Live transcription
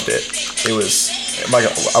it. It was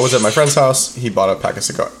I was at my friend's house. He bought a pack of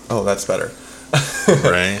cigars. Oh, that's better.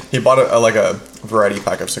 Right. He bought a variety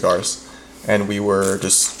pack of cigars, and we were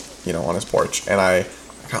just on his porch, and I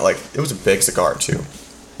got it was a big cigar too.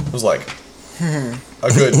 It was like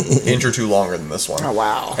a good inch or two longer than this one. Oh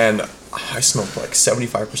wow! And I smoked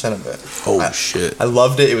 75% of it. Oh shit! I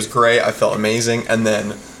loved it. It was great. I felt amazing, and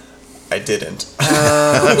then I didn't.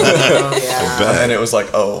 Oh yeah. And it was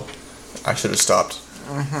I should have stopped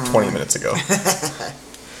 20 minutes ago.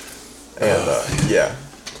 And yeah.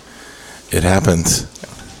 It happens.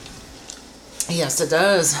 Yes, it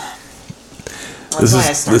does.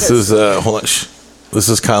 This is hold on. This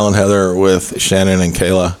is Kyle and Heather with Shannon and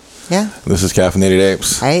Kayla. Yeah. This is Caffeinated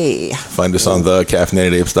Apes. Hey. Find us on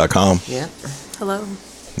thecaffeinatedapes.com. Yeah. Hello.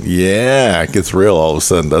 Yeah, it gets real all of a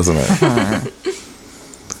sudden, doesn't it?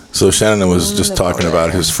 So Shannon was just talking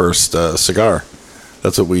about his first cigar.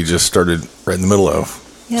 That's what we just started right in the middle of.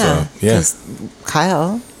 Yeah. So, yeah.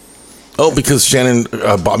 Kyle. Oh, because Shannon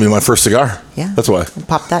bought me my first cigar. Yeah. That's why.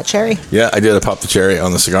 Pop that cherry. Yeah, I did. I popped the cherry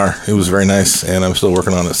on the cigar. It was very nice, and I'm still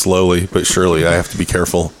working on it slowly but surely. I have to be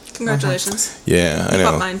careful. Congratulations. Yeah, I know.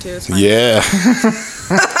 Popped mine too. It's fine. Yeah.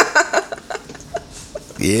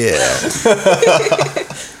 Yeah.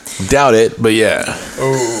 Doubt it, but yeah.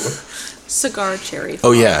 Oh. Cigar cherry.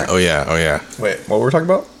 Oh yeah. Oh yeah. Oh yeah. Wait, what were we talking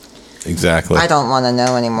about? Exactly. I don't want to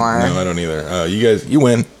know anymore. No, I don't either. You guys, you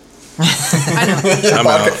win. I know. I'm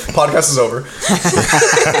out. Podcast is over.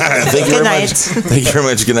 Thank you very much. Thank you very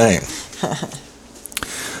much. Good night.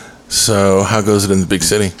 So, how goes it in the big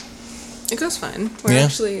city? It goes fine. We're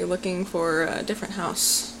actually looking for a different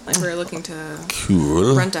house. We're looking to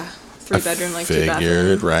rent a 3-bedroom, 2-bathroom.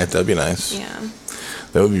 Figured, right? That'd be nice. Yeah.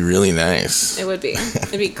 That would be really nice. It would be.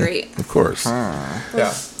 It'd be great. Of course. Yeah,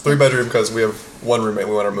 3-bedroom because we have one roommate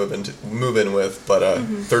we want to move in with, but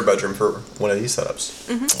 3rd bedroom for one of these setups.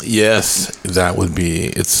 Mm-hmm. Yes, that would be.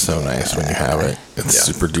 It's so nice when you have it. It's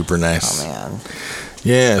super duper nice. Oh man.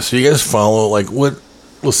 Yeah. So you guys follow what?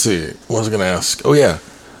 We'll see. What was I gonna ask? Oh yeah.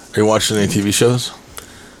 Are you watching any TV shows?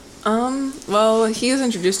 Well, he was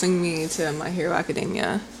introducing me to My Hero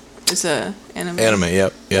Academia. It's a anime.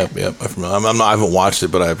 Yep. I haven't watched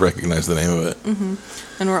it, but I recognize the name of it. Mm-hmm.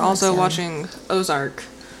 And we're also watching Ozark.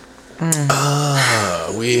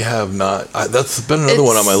 We have not. That's been another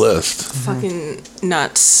one on my list. Fucking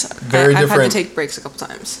nuts. Very I've different. had to take breaks a couple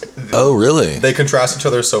times. Oh, really? They contrast each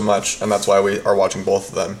other so much, and that's why we are watching both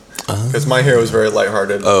of them. Because My Hero is very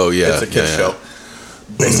lighthearted. Oh, yeah. It's a kid's show.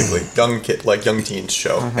 Basically. Young teens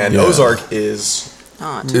show. And Ozark is...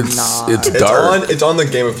 It's dark. It's on the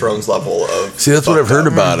Game of Thrones level of... See, that's what I've heard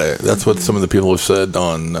about it. That's what some of the people have said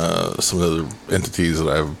on some of the entities that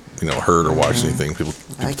I've heard or watched anything. People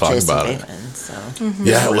talk Jason about Bateman, it. so.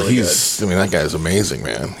 Yeah, well, really he's. I mean, that guy's amazing,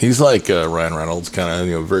 man. He's like Ryan Reynolds,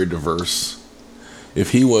 kind of very diverse.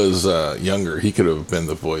 If he was younger, he could have been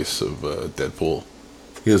the voice of Deadpool.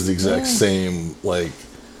 He has the exact same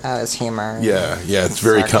His humor. Yeah, it's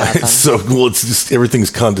very Sarcasm. it's so cool. It's just everything's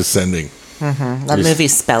condescending. That movie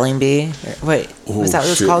Spelling Bee. Wait, was that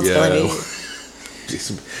what it's called? Yeah. Spelling Bee.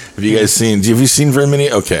 Have you guys seen? Have you seen very many?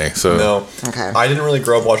 Okay, so No. Okay. I didn't really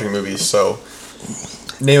grow up watching movies, so...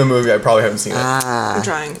 Name a movie, I probably haven't seen it. I'm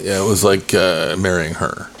trying. Yeah, it was like Marrying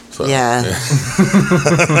Her. So, Yeah.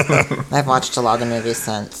 I've watched a lot of movies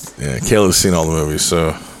since. Yeah, Kayla's seen all the movies,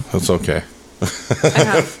 so that's okay. I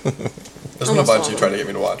have. There's been a bunch you try to get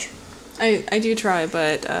me to watch. I do try,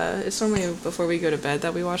 but it's normally before we go to bed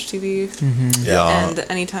that we watch TV. Yeah. And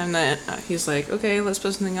anytime that he's like, okay, let's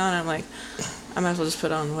put something on, I'm like, I might as well just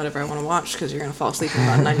put on whatever I want to watch because you're going to fall asleep in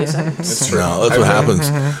about 90 seconds. It's true. No, that's what happens.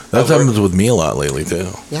 That happens with me a lot lately, too.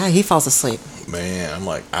 Yeah, he falls asleep. Man, I'm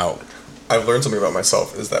like, out. I've learned something about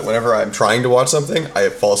myself is that whenever I'm trying to watch something, I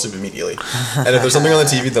fall asleep immediately. And if there's something on the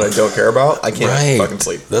TV that I don't care about, I can't fucking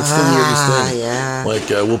sleep. That's the weirdest thing. Yeah. Like,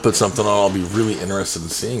 we'll put something on, I'll be really interested in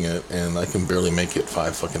seeing it, and I can barely make it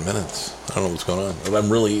 5 fucking minutes. I don't know what's going on. But I'm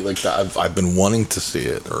really, I've been wanting to see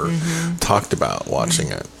it or talked about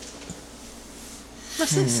watching it.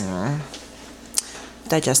 What's this?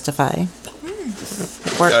 Digestify.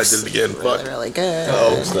 Works. Yeah, I did it again. Really, Fuck. really good.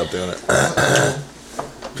 Oh, stop doing it.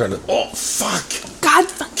 Trying to. Oh, fuck. God,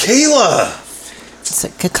 Kayla! It's a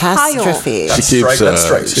catastrophe.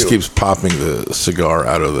 She keeps popping the cigar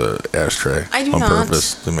out of the ashtray I do on not.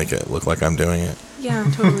 purpose to make it look like I'm doing it. Yeah,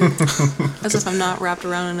 totally. As if I'm not wrapped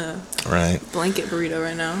around in a blanket burrito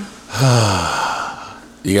right now.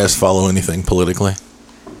 You guys follow anything politically?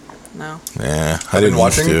 No. Yeah, I've been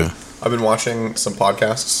watching some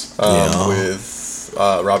podcasts with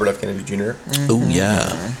Robert F. Kennedy Jr. Oh,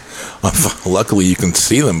 yeah. Luckily, you can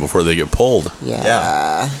see them before they get pulled.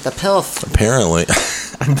 Yeah. The PILF. Apparently.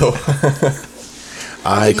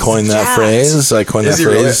 I coined that phrase. Is he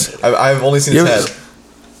really? I've only seen his head.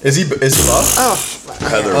 Is he buff?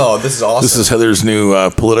 Heather. Oh, this is awesome. This is Heather's new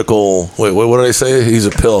political. Wait, what did I say? He's a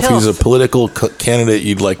PILF. He's a political candidate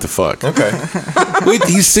you'd like to fuck. Okay. Wait,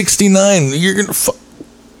 he's 69. You're gonna fuck.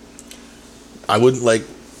 I wouldn't like.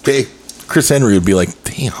 Hey, Chris Henry would be like,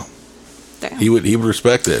 damn. He would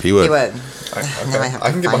respect it. He would. Okay.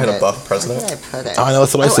 I can get behind a buff president. Where did I put it? I know,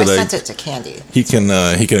 that's what I said. I sent it to Candy.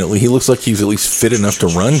 He looks like he's at least fit enough to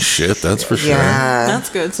run shit. That's for sure. Yeah. That's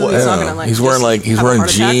good. So he's not gonna like. He's wearing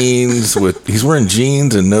jeans he's wearing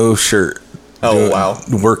jeans and no shirt. Wow.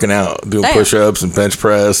 Working out, doing push-ups and bench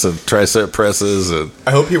press and tricep presses. And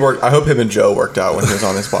I hope him and Joe worked out when he was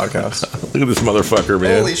on this podcast. Look at this motherfucker,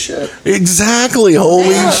 man. Holy shit. Exactly.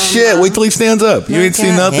 Holy shit. Wait till he stands up. You ain't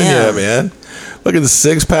seen nothing yet, man. Look at the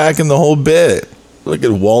six-pack and the whole bit. Look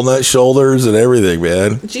at walnut shoulders and everything,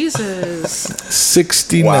 man. Jesus.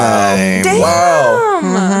 69.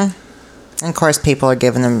 Wow. And of course, people are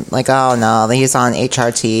giving him like, "Oh no, he's on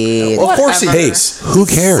HRT." Well, of course he Hey, is. who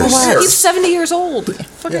cares? He's 70 years old.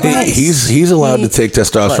 Hey, he's allowed to take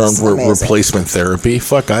testosterone amazing. replacement therapy.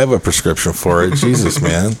 Fuck, I have a prescription for it. Jesus,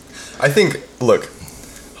 man. I think. Look,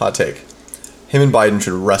 hot take. Him and Biden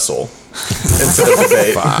should wrestle instead of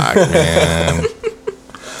debate. Fuck, man.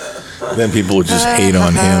 Then people would just hate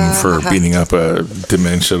on him for beating up a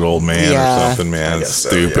dementia old man or something, man. It's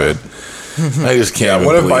stupid. I just can't.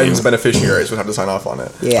 One of Biden's beneficiaries would have to sign off on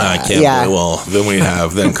it. Yeah, I can't. Well,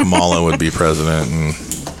 then Kamala would be president, and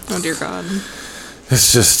Oh dear God.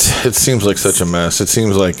 it's just. It seems like such a mess. It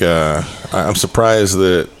seems like I'm surprised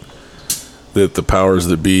that the powers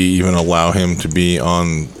that be even allow him to be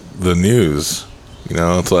on the news. You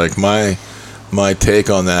know, it's like my take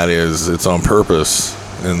on that is it's on purpose,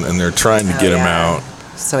 and they're trying to get him out.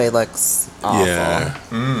 So he looks awful. Yeah.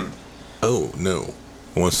 Oh no.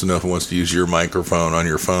 Wants to know if he wants to use your microphone on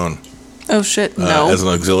your phone. Oh shit, no. As an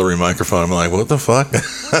auxiliary microphone. I'm like, what the fuck?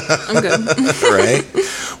 I'm good. Right?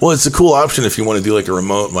 Well, it's a cool option if you want to do like a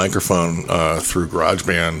remote microphone through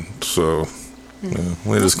GarageBand. So,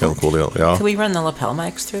 it is kind of a cool deal. Yeah. Can we run the lapel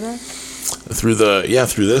mics through there? Through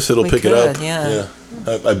this, it'll pick it up. Yeah.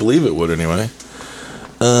 I believe it would anyway.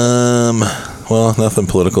 Well, nothing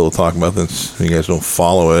political to talk about. Since you guys don't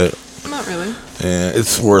follow it. Not really. Yeah,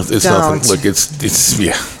 it's nothing. Look,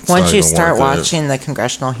 it's Once you start watching the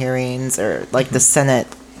congressional hearings or like the Senate,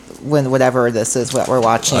 whatever this is, what we're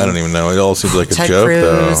watching. I don't even know. It all seems like a Ted joke,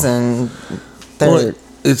 Cruz though. And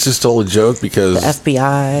it's just all a joke because the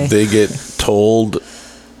FBI. They get told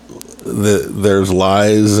that there's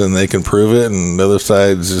lies and they can prove it, and the other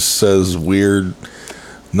side just says weird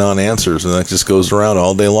non-answers, and that just goes around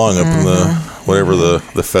all day long up in the whatever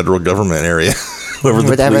the federal government area.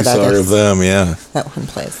 Whatever the police are of them, yeah. That one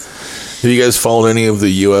place. Have you guys followed any of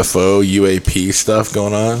the UAP stuff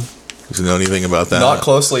going on? Do you know anything about that? Not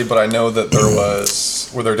closely, but I know that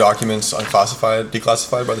were there documents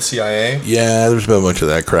declassified by the CIA? Yeah, there's been a bunch of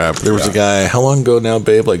that crap. There was a guy, how long ago now,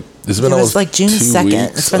 babe? Like, it's been almost like June 2nd.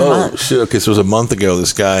 Weeks. It's been a month. Shit, okay, so it was a month ago.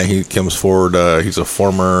 This guy, he comes forward, he's a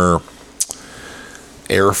former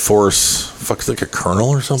Air Force, fuck's like a colonel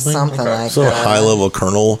or something? Something like so that. A high-level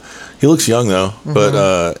colonel. He looks young, though,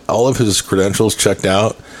 but all of his credentials checked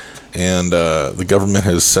out, and the government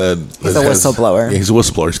has said... He's a whistleblower. Yeah, he's a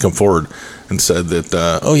whistleblower. He's come forward and said that,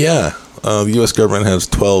 the U.S. government has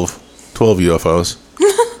 12 UFOs.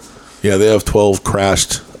 Yeah, they have 12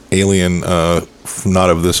 crashed alien, not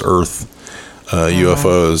of this Earth,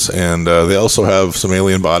 UFOs, and they also have some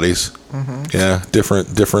alien bodies. Yeah,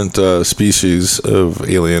 different species of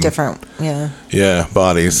alien. Yeah,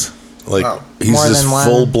 bodies. Like, he's just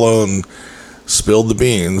full-blown spilled the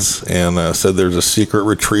beans and said there's a secret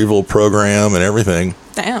retrieval program and everything.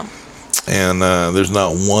 Damn. And there's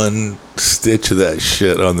not one stitch of that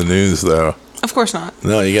shit on the news, though. Of course not.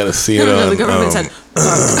 No, you got to see it on... the government said...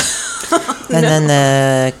 And then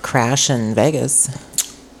the crash in Vegas.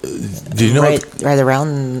 Do you know right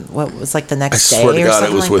around what was like the next day? I swear to God,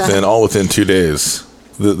 it was like within 2 days.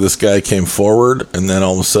 This guy came forward, and then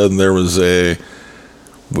all of a sudden there was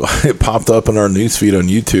it popped up in our newsfeed on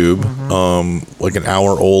YouTube, like an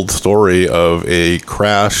hour-old story of a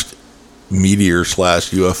crashed meteor /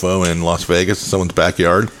 UFO in Las Vegas in someone's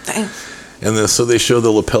backyard. Dang. And then so they show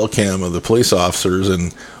the lapel cam of the police officers,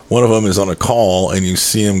 and one of them is on a call, and you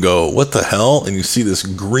see him go, "What the hell?" And you see this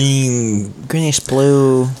greenish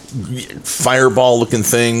blue fireball-looking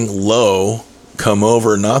thing low come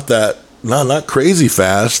over, not crazy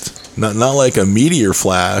fast, not like a meteor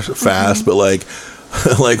flash fast, but like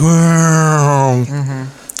like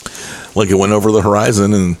it went over the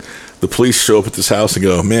horizon, and the police show up at this house and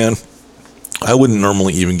go, "Man, I wouldn't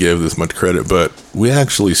normally even give this much credit, but we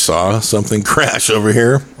actually saw something crash over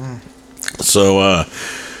here. So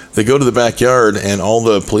they go to the backyard, and all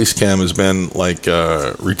the police cam has been like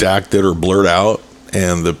redacted or blurred out,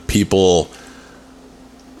 and the people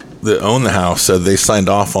that own the house said they signed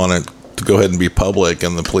off on it to go ahead and be public,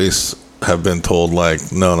 and the police have been told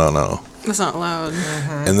like, no. That's not allowed.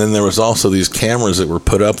 And then there was also these cameras that were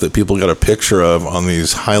put up that people got a picture of on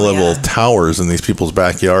these high-level towers in these people's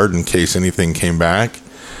backyard in case anything came back.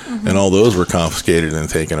 And all those were confiscated and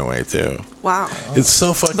taken away, too. Wow. It's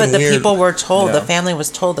so fucking weird. But the people were told, the family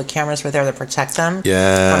was told the cameras were there to protect them.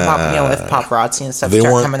 Yeah. From if paparazzi and stuff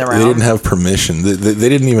start coming around. They didn't have permission. They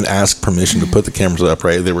didn't even ask permission to put the cameras up,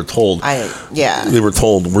 right? They were told. They were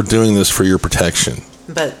told, we're doing this for your protection.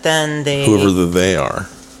 But then whoever they are.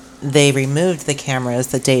 They removed the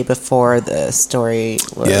cameras the day before the story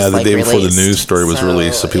was the day before the released. news story was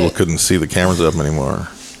released, so people couldn't see the cameras up anymore.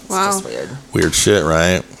 Wow. It's just weird. Weird shit,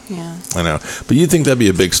 right? Yeah. I know. But you'd think that'd be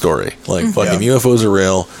a big story. Like, fucking UFOs are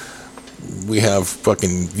real. We have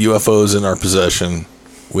fucking UFOs in our possession.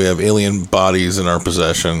 We have alien bodies in our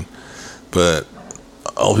possession. But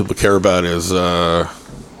all people care about is, I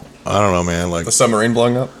don't know, man. Like the submarine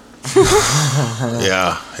blowing up?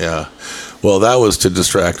 Yeah. Well, that was to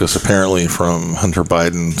distract us, apparently, from Hunter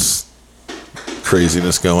Biden's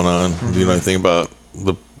craziness going on. Do you know anything about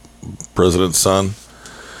the president's son?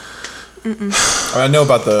 I know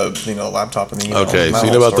about the laptop and the email. Okay, so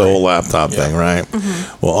you know about the whole laptop thing, right?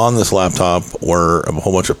 Well, on this laptop were a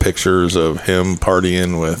whole bunch of pictures of him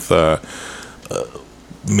partying with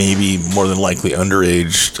maybe more than likely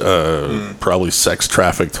underage, probably sex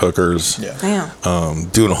trafficked hookers. Yeah. Damn.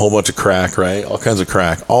 Doing a whole bunch of crack, right? All kinds of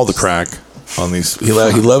crack. All the crack on these. He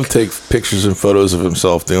loved to take pictures and photos of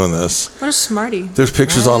himself doing this. What a smarty. There's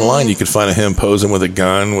pictures online. You could find of him posing with a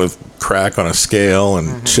gun with crack on a scale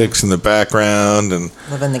and chicks in the background and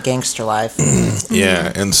living the gangster life.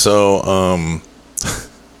 Yeah, and so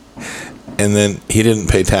and then he didn't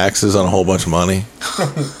pay taxes on a whole bunch of money.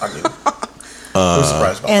 I was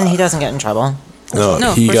surprised about and that. he doesn't get in trouble.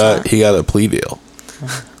 No, he got a plea deal.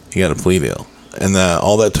 He got a plea deal, and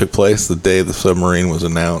all that took place the day the submarine was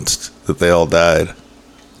announced that they all died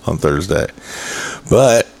on Thursday.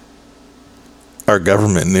 But our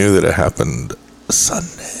government knew that it happened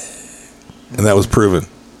Sunday, and that was proven.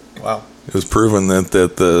 Wow. It was proven that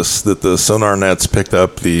the sonar nets picked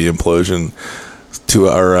up the implosion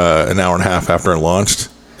an hour and a half after it launched,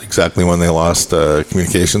 exactly when they lost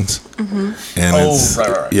communications. And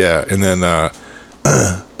right. Yeah, and then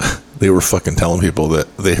they were fucking telling people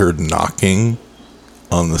that they heard knocking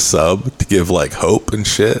on the sub to give like hope and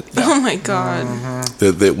shit. Oh my god.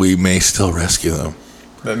 That we may still rescue them.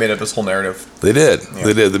 That made up this whole narrative. They did. Yeah.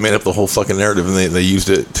 They did. They made up the whole fucking narrative, and they used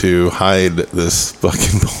it to hide this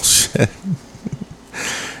fucking bullshit.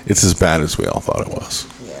 It's as bad as we all thought it was.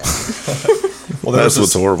 Yeah. Well, that's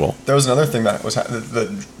what's horrible. There was another thing that was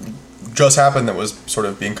that just happened that was sort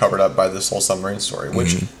of being covered up by this whole submarine story,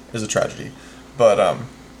 which is a tragedy. But I'm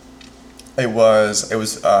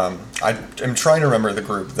trying to remember the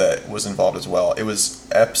group that was involved as well. It was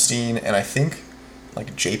Epstein and I think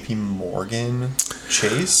like J.P. Morgan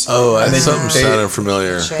Chase. Oh, something sounded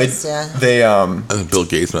familiar. Chase, I think Bill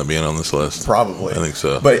Gates might be in on this list. Probably. I think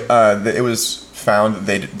so. But it was found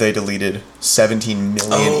that they deleted 17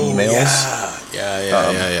 million emails.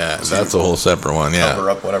 Yeah. That's a whole separate one. Yeah. Cover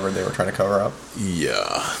up whatever they were trying to cover up.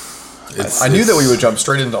 Yeah. I knew that we would jump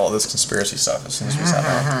straight into all this conspiracy stuff as soon as we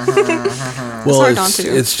sat down. Well, hard not to.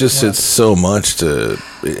 it's just it's so much, and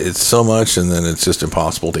then it's just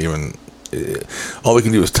impossible to even. All we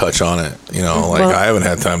can do is touch on it. I haven't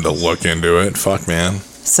had time to look into it. Fuck, man.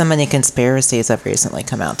 So many conspiracies have recently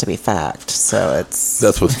come out to be fact. So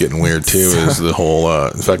that's what's getting weird too. Is the whole.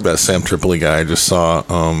 In fact, that Sam Tripoli guy I just saw.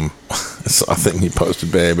 I saw a thing he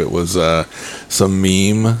posted, babe. It was some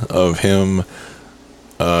meme of him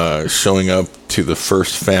showing up to the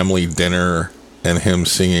first family dinner and him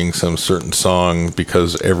singing some certain song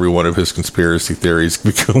because every one of his conspiracy theories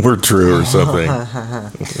were true or something.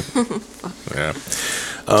 Yeah.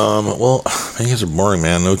 Well, I guess it's boring,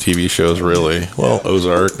 man. No TV shows really. Well,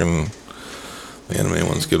 Ozark and the anime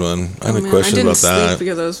one's a good one. I had a question about that.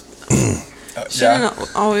 Because I was Shannon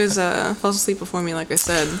always falls asleep before me, like I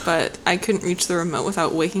said, but I couldn't reach the remote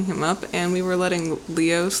without waking him up, and we were letting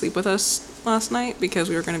Leo sleep with us last night because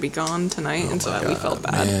we were going to be gone tonight, and so we felt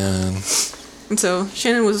bad. Man. And so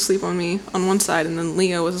Shannon was asleep on me on one side, and then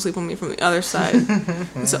Leo was asleep on me from the other side.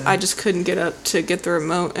 And so I just couldn't get up to get the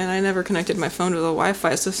remote, and I never connected my phone to the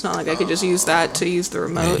Wi-Fi, so it's not like I could just use that to use the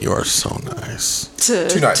remote. Man, you are so nice. To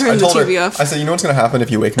Too nice. turn I the told TV her, off. I said, you know what's going to happen if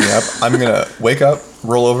you wake me up? I'm going to wake up,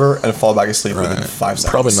 roll over, and fall back asleep within 5 seconds.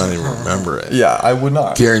 Probably not even remember it. Yeah, I would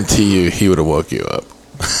not. Guarantee you, he would have woke you up.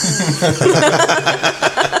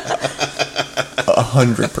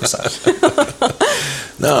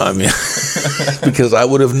 100%. No, I mean, because I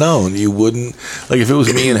would have known you wouldn't. Like, if it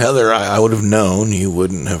was me and Heather, I would have known you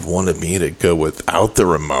wouldn't have wanted me to go without the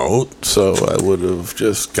remote. So I would have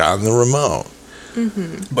just gotten the remote.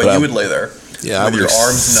 Mm-hmm. But you would lay there. Yeah, with your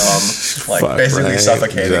arms numb, like basically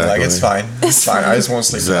suffocating. Exactly. Like, it's fine. It's fine. I just want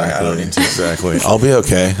to sleep tonight. I don't need to. Exactly. I'll be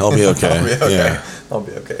okay. I'll be okay. I'll be okay. Yeah. I'll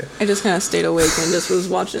be okay. I just kind of stayed awake and just was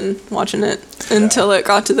watching it until it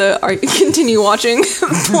got to the continue watching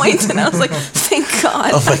point, and I was like, "Thank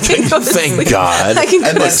God!" Oh my God! Thank God! I can go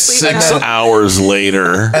And to then sleep 6 now. hours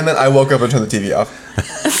later. And then I woke up and turned the TV off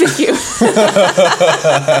Thank you.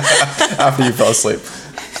 after you fell asleep.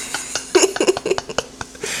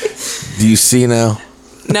 Do you see now?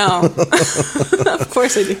 No, of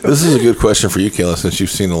course I do. This is a good question for you, Kayla, since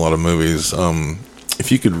you've seen a lot of movies.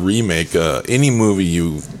 If you could remake any movie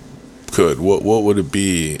you could, what would it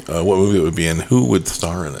be? What movie it would be, and who would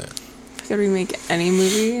star in it? If I could remake any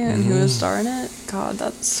movie and who would star in it, God,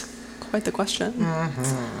 that's quite the question. I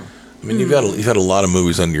mean, you've had a lot of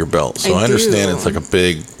movies under your belt, so I understand do. it's like a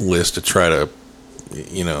big list to try to,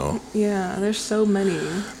 you know. Yeah, there's so many.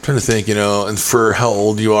 I'm trying to think, and for how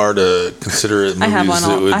old you are to consider it movies. I have one.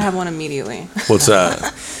 that would, I have one immediately. What's that?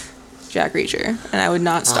 Jack Reacher, and I would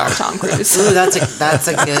not star Tom Cruise. Ooh, that's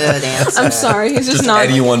a good answer. I'm sorry, he's just not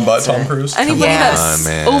anyone but Tom Cruise. anybody Yeah. that's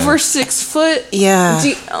man. over 6 foot. Yeah.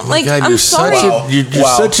 Like, God, I'm you're sorry. You're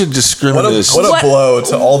Wow. such a discriminatist. What a blow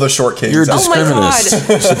to all the short kids. You're a Oh my God.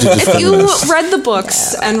 discriminist. Such a If you discriminist. read the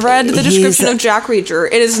books and read the description of Jack Reacher,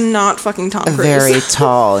 it is not fucking Tom Cruise. Very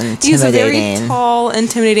tall, He's a very intimidating. tall,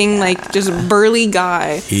 intimidating, like just burly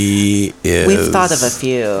guy. He is. We've thought of a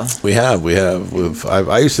few. We have.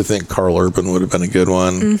 I used to think Carl Urban would have been a good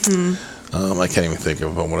one. Mm-hmm. I can't even think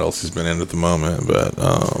of what else he's been in at the moment, but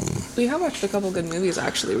We have watched a couple good movies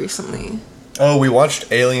actually recently. Oh, we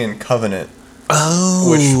watched Alien Covenant.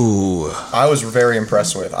 I was very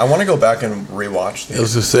impressed with. I want to go back and rewatch these. I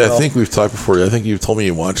was just say, I think we've talked before. I think you've told me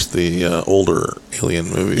you watched the older Alien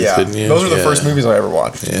movies, Yeah, didn't you? those were the first movies I ever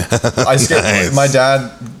watched. Yeah. I skipped. Nice. My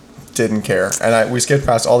dad didn't care, and we skipped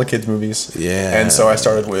past all the kids' movies. Yeah. and so I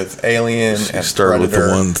started with Alien You and started with Predator,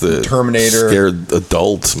 the ones that Terminator. scared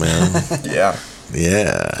adults, man. Yeah,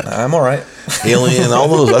 Yeah. I'm all right. Alien, all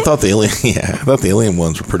those. I thought the Alien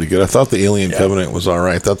ones were pretty good. I thought the Alien Covenant was all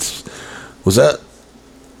right. Was that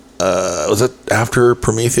after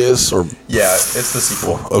Prometheus or? Yeah, it's the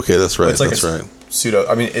sequel. Okay, that's right. It's like that's right. Pseudo.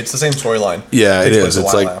 I mean, it's the same storyline. Yeah, it Takes is. place a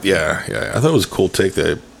It's while like after. yeah. I thought it was a cool take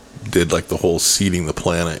they did, like the whole seeding the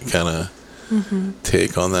planet kind of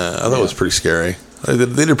take on that. I thought it was pretty scary. They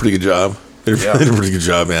did a pretty good job. They did a pretty good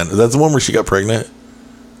job, man. That's the one where she got pregnant.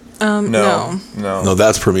 No. No,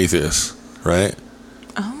 that's Prometheus, right?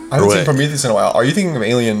 I haven't wait. seen Prometheus in a while. Are you thinking of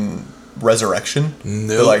Alien Resurrection?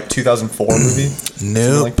 No. The like 2004 movie.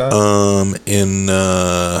 No, like that? in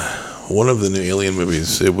one of the new Alien movies,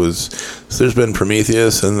 so there's been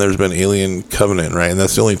Prometheus and there's been Alien Covenant, right? And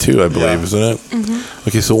that's the only two, I believe, Yeah. isn't it? Mm-hmm.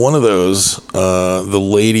 Okay, so one of those, the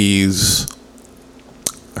lady's,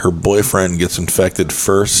 her boyfriend gets infected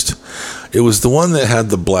first. It was the one that had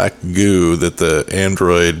the black goo that the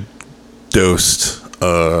android dosed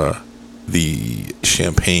the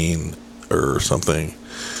champagne or something.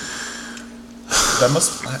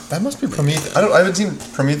 That must be Prometheus. I haven't seen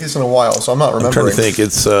Prometheus in a while, so I'm not remembering. I'm trying to think.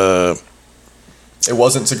 It's It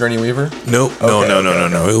wasn't Sigourney Weaver. no.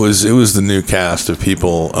 It was the new cast of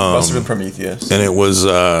people. Must have been Prometheus. And it was,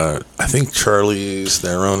 I think Charlize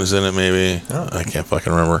Theron is in it, maybe. Oh. I can't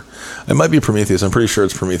fucking remember. It might be Prometheus. I'm pretty sure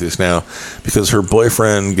it's Prometheus now. Because her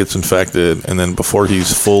boyfriend gets infected, and then before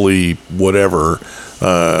he's fully whatever,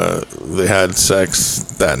 they had sex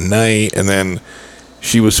that night, and then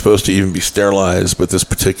she was supposed to even be sterilized, but this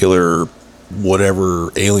particular whatever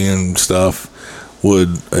alien stuff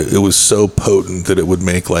it was so potent that it would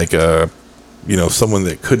make like someone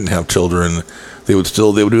that couldn't have children, they would be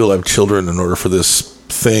able to have children in order for this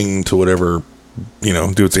thing to whatever,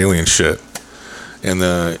 do its alien shit.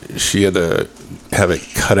 And she had to have it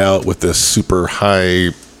cut out with this super high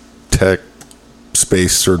tech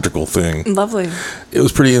space surgical thing. Lovely. It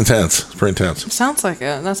was pretty intense. It's pretty intense. Sounds like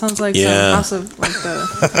it. That sounds like Yeah. some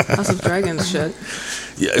House of Dragons shit.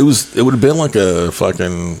 Yeah, it would have been like a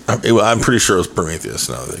fucking. I'm pretty sure it was Prometheus.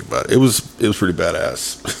 Now that I think about it, it was pretty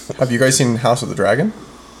badass. Have you guys seen House of the Dragon?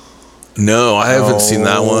 No, I haven't seen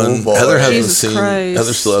that one. Boy. Heather hasn't Jesus seen. Christ.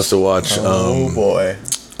 Heather still has to watch. Oh boy.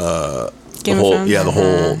 Game of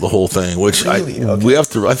Thrones? The whole thing. Which Really? Okay. we have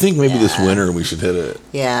to. I think maybe this winter we should hit it.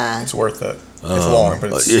 Yeah. It's worth it. It's long,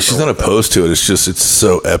 but it's Yeah, she's not opposed to it. It's just it's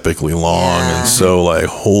so epically long Yeah. and so like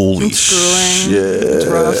holy It's grueling. shit. It's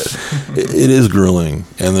rough. It is grueling,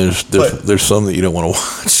 and But- there's some that you don't want to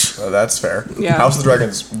watch. That's fair. Yeah. House of the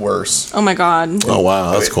Dragon's worse. Oh my god. Oh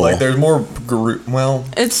wow, that's cool. Like there's more. Well,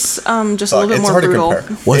 It's just a little bit it's more hard brutal. to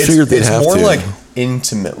compare. Well, I figured they'd it's have more to. like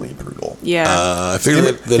intimately brutal. Yeah. I figured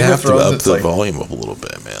they'd Game of have to Thrones, up it's the like- volume up a little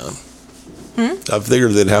bit, man. I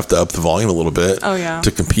figured they'd have to up the volume a little bit. Oh, yeah.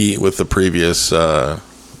 To compete with the previous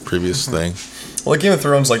thing. Well, like Game of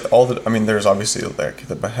Thrones, like there's obviously like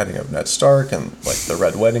the beheading of Ned Stark and like the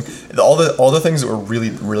Red Wedding. All the things that were really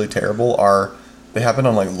really terrible they happen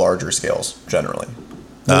on like larger scales generally.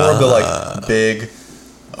 More of the like big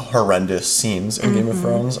horrendous scenes in Game of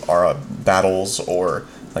Thrones are battles or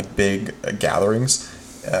like big gatherings.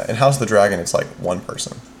 In House of the Dragon, it's like one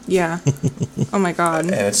person, Yeah. Oh my god.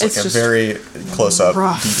 and it's like a just very close up,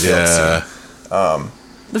 rough. detailed Yeah. scene.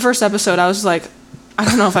 The first episode, I was like, I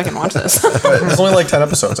don't know if I can watch this. But there's only like 10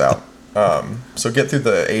 episodes out. So get through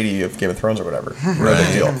the 80 of Game of Thrones or whatever. No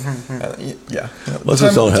big deal. Yeah. Let's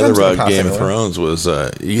just tell Heather Time's gonna about pass Game of anyway. Thrones was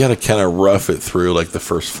you got to kind of rough it through like the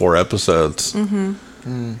first 4 episodes.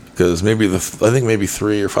 Because maybe I think maybe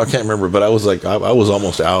 3 or 4, I can't remember, but I was like I was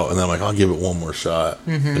almost out, and then I'm like I'll give it one more shot.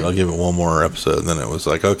 I'll give it one more episode, and then it was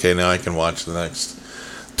like okay, now I can watch the next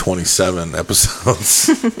 27 episodes.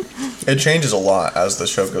 It changes a lot as the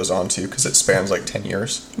show goes on too, because it spans like 10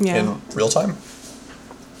 years Yeah. in real time.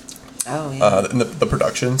 Oh, yeah. In the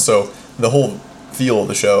production. So the whole feel of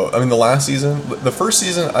the show. I mean, the last season, the first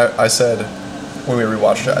season, I said when we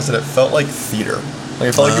rewatched it, I said it felt like theater. Like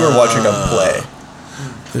it felt like you were watching a play.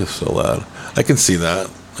 It's so loud. I can see that.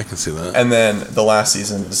 And then the last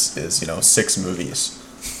season is 6 movies.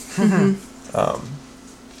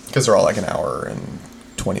 Because they're all like an hour and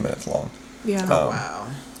 20 minutes long. Yeah. Wow.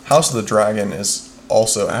 House of the Dragon has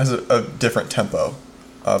a different tempo.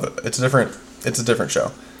 It's a different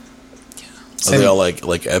show. Are they all like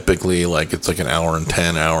epically like it's like an hour and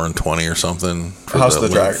 10, hour and 20 or something? For House of the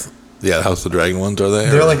length? Yeah, House of the Dragon ones, are they?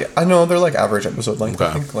 They're Or- like they're like average episode length. I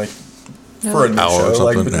Okay. think like for a new Hour or show,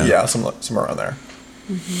 like something, but yeah. yeah, somewhere around there.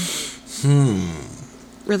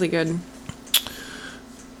 Really good.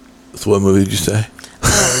 So what movie did you say?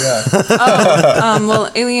 Oh yeah.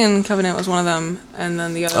 Well, Alien Covenant was one of them, and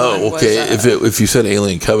then the other one Oh, was... okay. If you said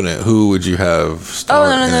Alien Covenant, who would you have star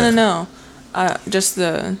Oh, in it? no. Just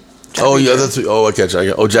the... Jack Oh yeah, Reacher. I catch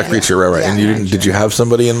it. Jack Reacher, right. Yeah, And you didn't? Did you have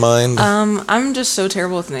somebody in mind? I'm just so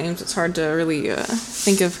terrible with names. It's hard to really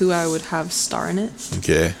think of who I would have star in it.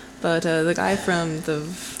 Okay. But the guy from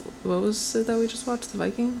what was it that we just watched? The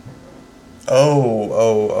Viking?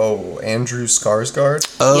 Oh, Andrew Skarsgård.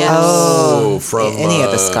 Oh, from Any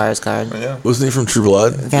of the Skarsgård. Yeah. Wasn't he from True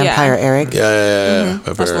Blood? Vampire Yeah. Eric. Yeah.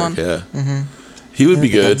 That's the one. Yeah. He would be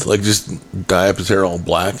good. Like just dye up his hair all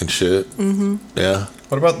black and shit. Yeah.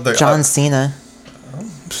 What about the John Cena.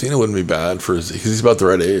 Cena wouldn't be bad because he's about the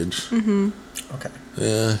right age. Okay.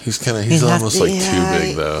 Yeah, he's He's not- almost like yeah, too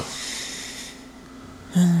big though.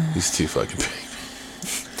 He's too fucking big.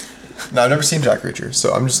 No, I've never seen Jack Reacher,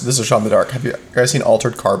 so this is a shot in the dark. Have you guys seen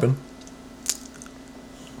Altered Carbon?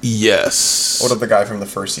 Yes. What of the guy from the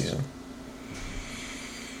first season?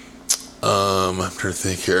 I'm trying to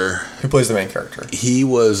think here. Who plays the main character? He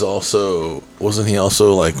wasn't he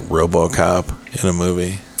also like RoboCop in a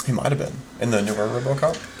movie? He might have been in the newer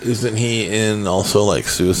RoboCop. Isn't he in also like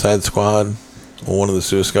Suicide Squad? Or one of the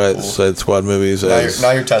Suicide Squad movies?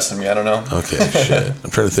 Now you're testing me. I don't know. Okay, shit. I'm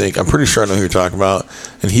trying to think. I'm pretty sure I know who you're talking about.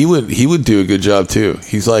 And he would do a good job too.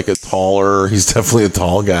 He's like he's definitely a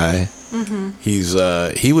tall guy.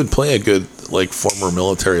 He would play a good like former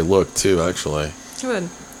military look too, actually. Good.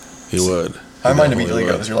 He would. My He mind definitely immediately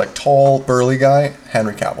would. goes. You're like tall, burly guy,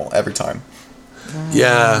 Henry Cavill every time.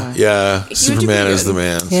 Yeah. He would do Superman pretty is the good.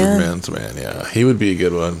 man. Yeah. Superman's the man, yeah. He would be a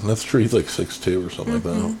good one. That's true. He's like 6'2" or something like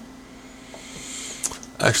that.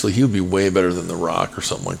 Actually, he would be way better than The Rock or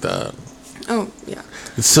something like that. Oh, yeah.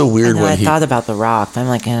 It's so I weird know, when I he... thought about The Rock. But I'm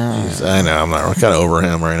like, I know, I'm kind of over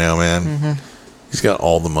him right now, man. He's got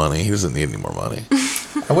all the money. He doesn't need any more money.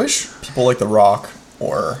 I wish people like The Rock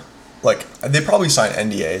or like they probably sign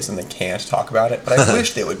NDAs and they can't talk about it, but I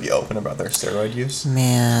wish they would be open about their steroid use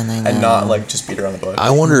man, I know. and not like just beat around the bush. I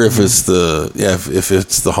wonder if it's if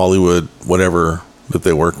it's the Hollywood whatever that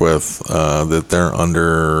they work with that they're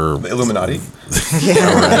under The Illuminati.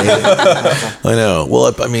 I know.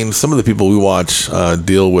 Well, I mean, some of the people we watch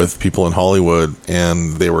deal with people in Hollywood,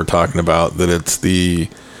 and they were talking about that it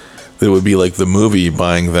would be like the movie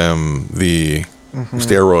buying them the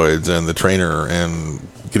steroids and the trainer and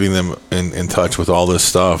getting them in touch with all this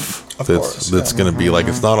stuff that's going to be like,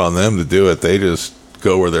 it's not on them to do it. They just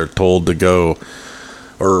go where they're told to go,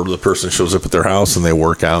 or the person shows up at their house and they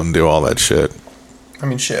work out and do all that shit. I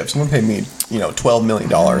mean, shit, if someone paid me, $12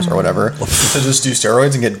 million or whatever to just do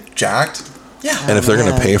steroids and get jacked, yeah. And if they're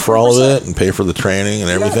going to pay for all of it and pay for the training and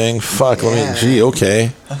everything, okay.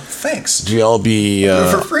 Thanks. Gee, I'll be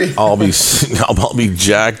for free. I'll be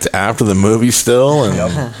jacked after the movie still,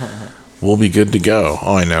 and we'll be good to go.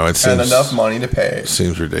 Oh, I know. It seems, and enough money to pay.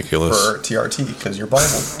 Seems ridiculous for TRT because your body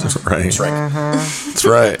will just right. shrink. That's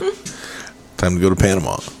right. Time to go to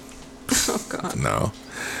Panama. Oh God.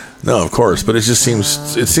 No, of course, but it seems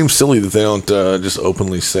silly that they don't just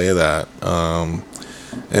openly say that, and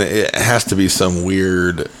it has to be some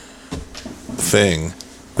weird thing.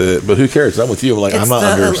 But who cares? I'm with you. Like, it's I'm not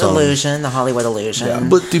under some illusion, the Hollywood illusion. Yeah.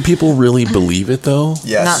 But do people really believe it though?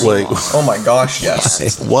 Yes. Oh my gosh,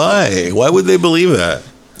 yes. Why? Why would they believe that?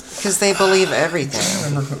 Because they believe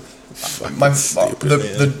everything.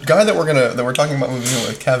 The guy that we're talking about moving in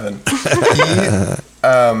with, Kevin.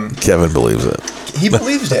 Kevin believes it. He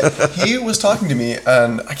believes it. He was talking to me,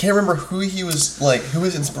 and I can't remember who his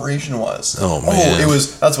inspiration was. Oh man!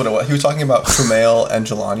 That's what it was. He was talking about Kumail and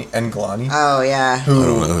Galani. Oh yeah. I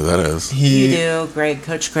don't know who that is. You do, Greg,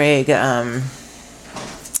 Coach Greg.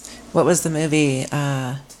 What was the movie?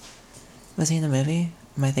 Was he in the movie?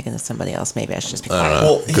 Am I thinking of somebody else? Maybe I should just be quiet.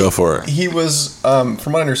 Well, go for it. He was, from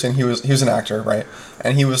what I understand, he was an actor, right?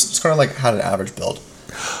 And he was just kind of like had an average build.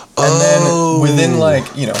 And then within I know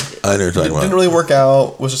you're talking about. Didn't really work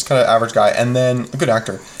out. Was just kind of average guy, and then a good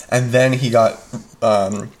actor. And then he got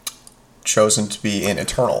chosen to be in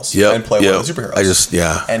Eternals and play one of the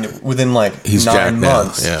superheroes. And within he's 9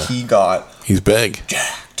 months, he's big.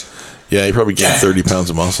 Jacked. Yeah, he probably gained 30 pounds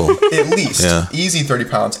of muscle. At least. Easy 30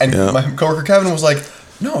 pounds. And my coworker Kevin was like,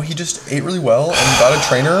 no, he just ate really well and got a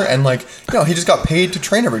trainer, and he just got paid to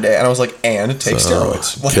train every day. And I was like, and take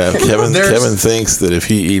steroids. Kevin thinks that if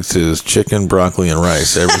he eats his chicken, broccoli, and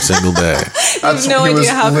rice every single day, I have no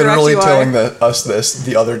idea how correct you are. He was literally telling us this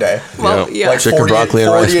the other day. Well, like chicken, broccoli,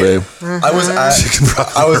 and rice, babe. I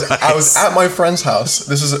was at my friend's house.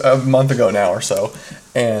 This is a month ago now or so,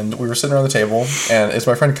 and we were sitting around the table, and it's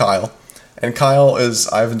my friend Kyle. And Kyle is,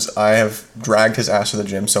 I have dragged his ass to the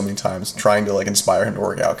gym so many times, trying to inspire him to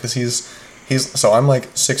work out, because he's so I'm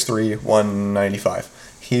 6'3",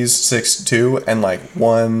 195. He's 6'2", and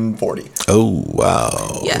 140. Oh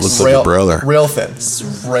wow! Yes. Looks like a brother. Real thin.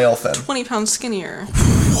 20 pounds skinnier.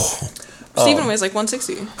 Stephen weighs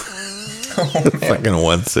 160. Fucking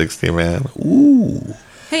 160, man. Ooh.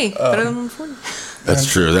 Hey, better than 140. That's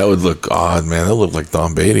true. That would look odd, man. That would look like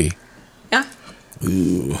Don Beatty. Yeah.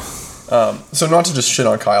 Ooh. So not to just shit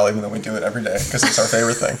on Kyle, even though we do it every day because it's our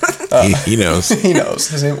favorite thing. He knows. He knows.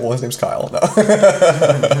 His name's Kyle. No.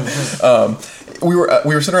 We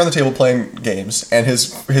were sitting around the table playing games, and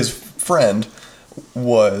his friend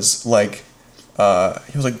was like,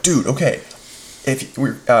 dude, okay, if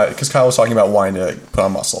we because Kyle was talking about wanting to put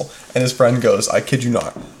on muscle, and his friend goes, I kid you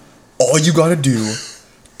not, all you gotta do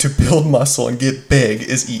to build muscle and get big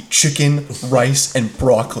is eat chicken, rice, and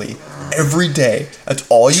broccoli every day. That's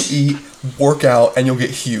all you eat. Work out, and you'll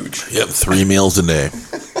get huge. Yep, 3 meals a day.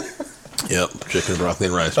 Yep, chicken, broccoli,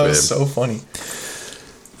 and rice. That was so funny.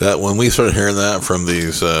 That when we started hearing that from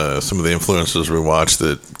these some of the influencers we watched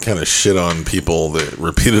that kind of shit on people that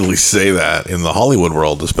repeatedly say that in the Hollywood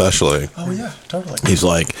world, especially. Oh yeah, totally. He's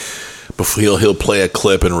like, before he'll play a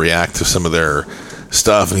clip and react to some of their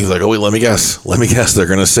stuff, and he's like, oh wait, let me guess, they're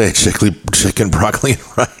gonna say chicken, broccoli,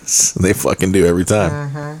 and rice. And they fucking do every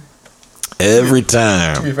time. Every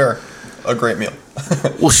time. To be fair, a great meal.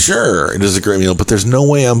 Well, sure, it is a great meal, but there's no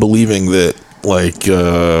way I'm believing that, I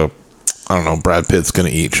don't know, Brad Pitt's gonna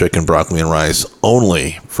eat chicken, broccoli, and rice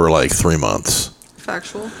only for 3 months.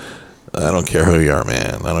 Factual. I don't care who you are,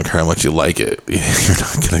 man. I don't care how much you like it. You're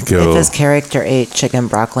not gonna go. If his character ate chicken,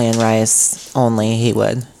 broccoli, and rice only, he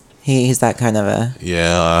would. He's that kind of a...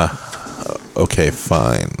 Yeah. Okay,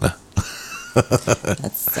 fine.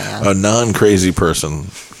 That's sad. A non-crazy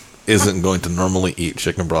person isn't going to normally eat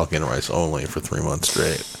chicken, broccoli, and rice only for 3 months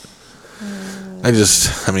straight. That's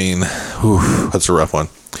a rough one.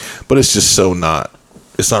 But it's just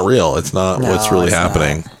it's not real. It's not what's really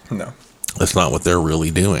happening. No. That's not what they're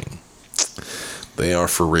really doing. They are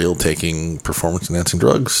for real taking performance-enhancing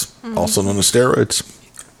drugs, also known as steroids.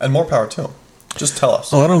 And more power to them. Just tell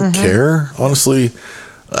us. Oh, I don't care. Honestly,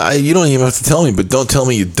 You don't even have to tell me, but don't tell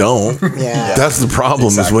me you don't. Yeah. That's the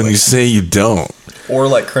problem is when you say you don't. Or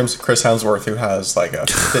like Chris Hemsworth, who has like a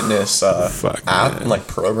fitness Fuck, app man. and like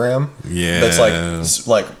program. Yeah. That's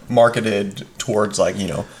like marketed towards like, you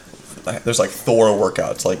know, there's like Thor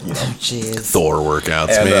workouts, like, you know, Jeez. Thor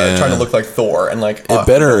workouts, and man. trying to look like Thor, and like It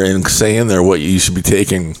better and say in there what you should be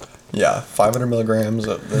taking. yeah, 500 milligrams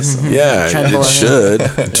of this. Yeah, it Trenbolone. should.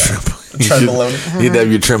 Trenbolone. You'd have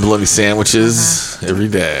your Trenbolone sandwiches every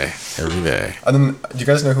day. Every day. And then, do you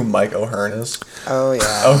guys know who Mike O'Hearn is? Oh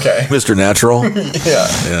yeah. Okay. Mr. Natural.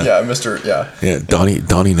 Yeah, Mr. Yeah. Yeah,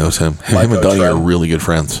 Donnie knows him. Mike Him and Donnie O'Trem. are really good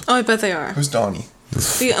friends. Oh, I bet they are. Who's Donnie?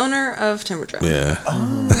 The owner of Timber Drum. Yeah.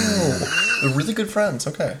 Oh, they're really good friends.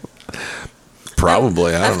 Okay.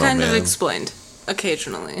 Probably. I I've don't know, kind man. of explained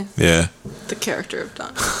occasionally Yeah. the character of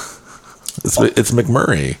Don. It's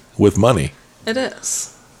McMurray with money. It is.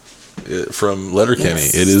 From Letterkenny.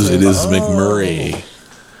 Yes. It is McMurray.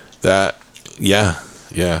 That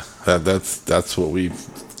that's what we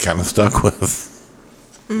kind of stuck with.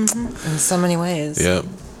 In so many ways. Yep.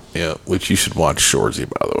 Which you should watch Shoresy,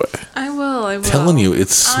 by the way. I will. Telling you,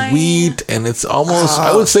 it's sweet and it's almost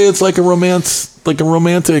I would say it's like a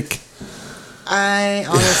romantic. I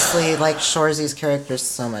honestly like Shoresy's characters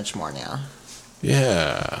so much more now.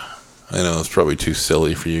 Yeah. I know it's probably too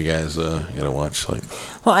silly for you guys. You gotta watch like.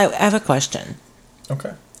 Well, I have a question.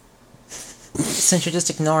 Okay. Since you're just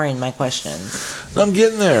ignoring my questions. I'm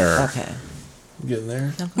getting there. Okay. I'm getting there.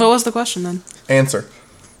 What was the question then? Answer.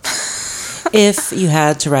 If you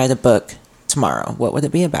had to write a book tomorrow, what would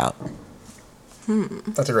it be about?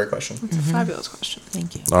 That's a great question. It's a fabulous question.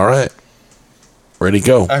 Thank you. All right. Ready,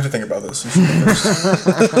 go. I have to think about this. You should go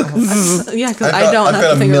first. Yeah, because I've I don't got have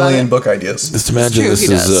to a think about million it. book ideas. Just imagine true, this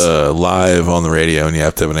he is does. live on the radio and you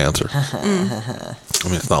have to have an answer. I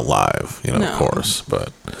mean, it's not live, of No. course,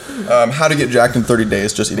 but How to get jacked in 30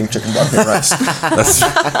 days just eating chicken broccoli and rice.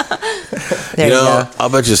 There you go. I'll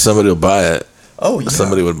bet you somebody will buy it. Oh, yeah.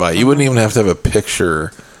 Somebody would buy it. You wouldn't even have to have a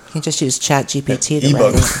picture. You can just use ChatGPT to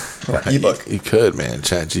Ebook. write it. Yeah, ebook. You could, man.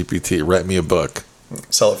 Chat GPT, write me a book.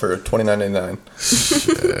 Sell it for $29.99.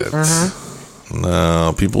 Shit.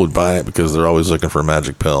 No, people would buy it because they're always looking for a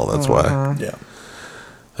magic pill. That's why. Yeah.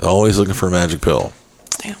 They're always looking for a magic pill.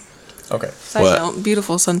 Damn. Okay. Side What? note,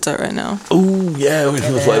 beautiful sunset right now. Oh, yeah. We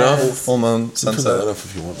can light off. Full moon, You can turn that sunset. off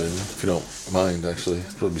if you want, baby. If you don't mind, actually.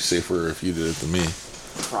 It'd probably be safer if you did it than me.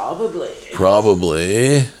 Probably.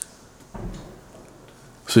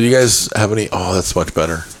 So you guys have any... Oh, that's much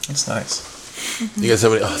better. That's nice. You guys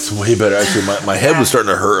have any... Oh, it's way better. Actually, my head was starting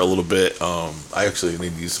to hurt a little bit. I actually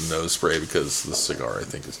need to use some nose spray because the cigar, I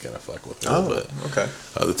think, is going to fuck with me a little bit. Okay.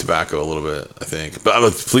 The tobacco a little bit, I think.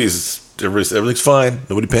 But please, everything's fine.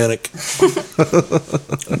 Nobody panic. It's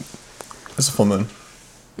a full moon.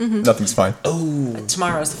 Nothing's fine.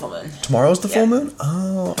 Tomorrow's the full moon. Tomorrow's the full moon?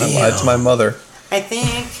 Oh, I lied to my mother. I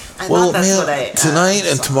think. I Well, thought that's man, what I. tonight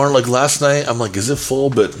and tomorrow, like last night, I'm like, is it full?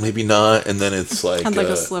 But maybe not. And then it's like... Had like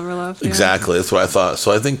a sliver left. Yeah. Exactly. That's what I thought.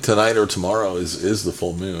 So I think tonight or tomorrow is the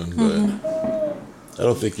full moon. But I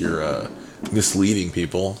don't think you're misleading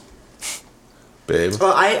people, babe.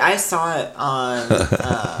 Well, I saw it on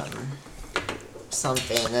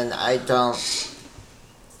something, and I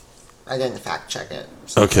didn't fact check it.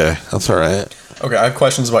 So. Okay, that's all right. Okay, I have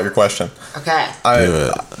questions about your question. Okay.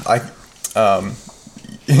 Do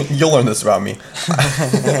You'll learn this about me.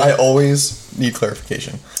 I always need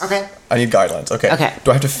clarification. Okay. I need guidelines. Okay. Okay.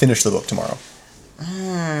 Do I have to finish the book tomorrow?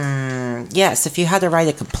 Yes, if you had to write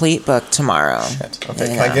a complete book tomorrow. Okay.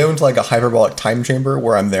 Can I go into like a hyperbolic time chamber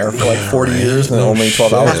where I'm there for like 40 years and then only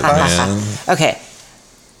 12 hours pass? Man. Okay.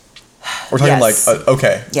 We're talking Yes. like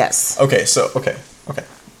okay. Yes. Okay. So okay.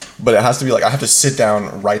 But it has to be like I have to sit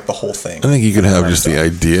down, write the whole thing. I think you could have just the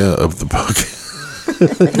idea of the book.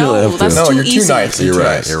 No, have to- that's No, too you're too easy. nice. You're too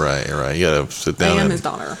right. nice. You're right. You gotta sit I down. am And, his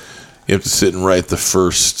daughter. you have to sit and write the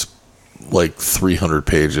first like 300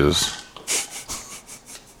 pages.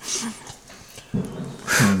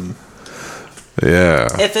 Yeah.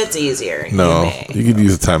 If it's easier. No, You may. you could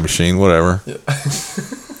use a time machine. Whatever.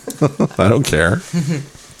 I don't care.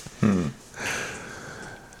 Damn,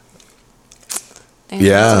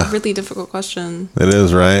 Yeah. That's a really difficult question. It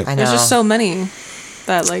is, right? I know. There's just so many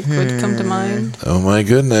that like would come to mind. Oh my But,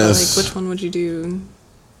 goodness. like, which one would you do?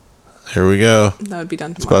 Here we go. That would be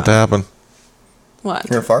done It's tomorrow. about to happen. What?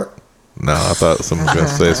 You're gonna fart? No, I thought someone was going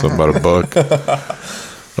to say something about a book.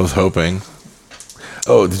 I was hoping.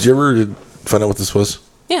 Oh, did you ever find out what this was?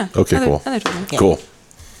 Yeah. Okay, Heather- cool. Heather told me. Cool.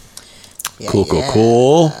 Yeah,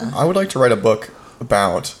 Cool. yeah. I would like to write a book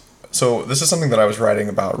about. So this is something that I was writing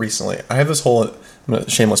about recently. I have this whole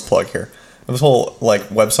shameless plug here. I have this whole like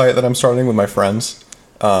website that I'm starting with my friends,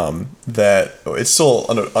 that it's still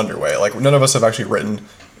underway. Like none of us have actually written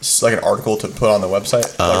like an article to put on the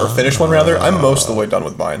website or finished one rather. I'm most of the way done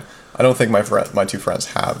with mine. I don't think my two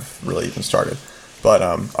friends have really even started. But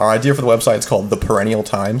our idea for the website is called The Perennial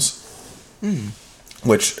Times,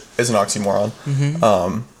 which is an oxymoron.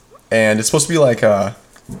 And it's supposed to be like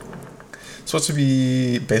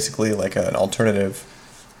basically like an alternative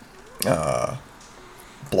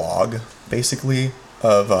blog, basically,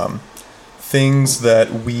 of things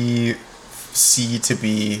that we see to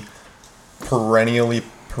be perennially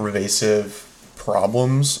pervasive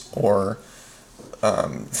problems or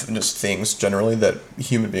just things generally that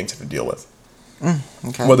human beings have to deal with.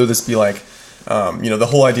 Okay. Whether this be like, the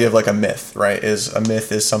whole idea of like a myth, right? Is a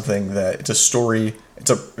myth is something that it's a story. It's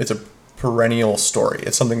a perennial story.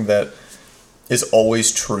 It's something that is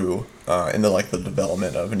always true in the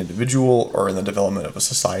development of an individual or in the development of a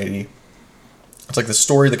society. It's like the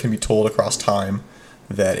story that can be told across time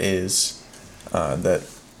that is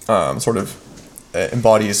sort of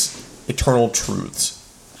embodies eternal truths.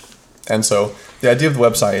 And so the idea of the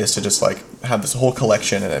website is to just like have this whole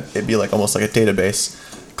collection and it'd be like almost like a database,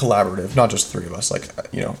 collaborative, not just three of us, like,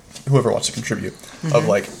 whoever wants to contribute, of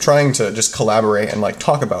like trying to just collaborate and like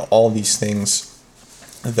talk about all these things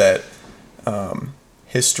that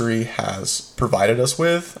history has provided us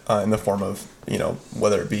with in the form of,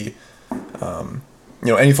 whether it be,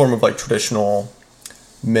 any form of like traditional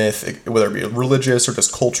myth, whether it be religious or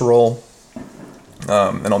just cultural,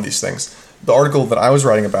 and all these things. The article that I was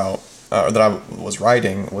writing about,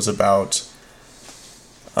 was about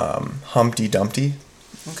Humpty Dumpty.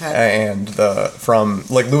 Okay. And from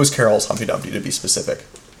like Lewis Carroll's Humpty Dumpty, to be specific.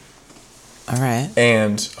 All right.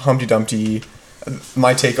 And Humpty Dumpty,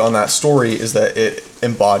 my take on that story is that it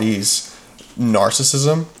embodies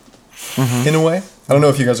narcissism in a way. I don't know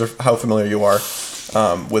if you guys how familiar you are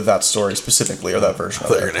with that story specifically or that version. I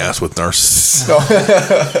thought you were going to ask with narcissists.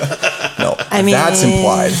 No, I mean, that's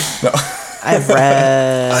implied. No. I've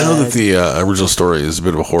read. I know that the original story is a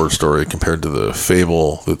bit of a horror story compared to the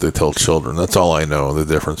fable that they tell children. That's all I know, the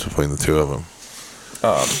difference between the two of them.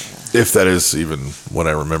 If that is even what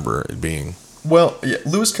I remember it being. Well, yeah,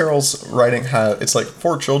 Lewis Carroll's writing it's like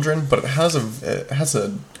for children, but it has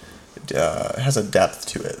a depth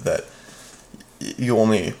to it that you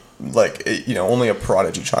only only a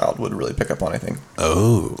prodigy child would really pick up on, I think.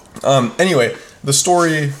 Oh. Anyway, the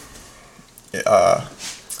story.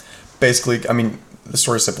 Basically, I mean, the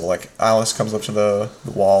story's simple. Like, Alice comes up to the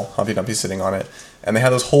wall, Humpty Dumpty's sitting on it, and they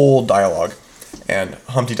have this whole dialogue. And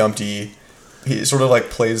Humpty Dumpty, he sort of like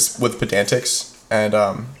plays with pedantics, and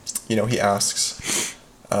he asks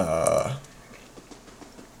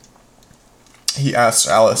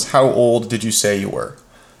Alice, "How old did you say you were?"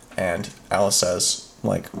 And Alice says,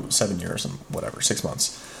 like 7 years and whatever, 6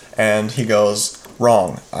 months. And he goes,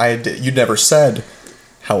 "Wrong. You never said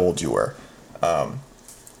how old you were."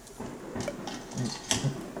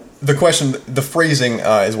 The phrasing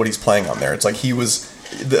is what he's playing on there. It's like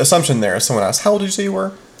the assumption there is someone asks, "How old did you say you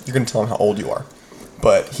were?" You're going to tell him how old you are.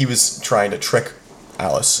 But he was trying to trick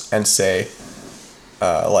Alice and say,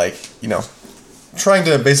 trying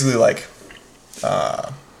to basically like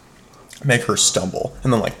make her stumble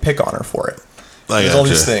and then like pick on her for it. There's all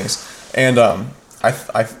these things. And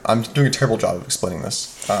I'm doing a terrible job of explaining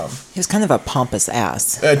this. He was kind of a pompous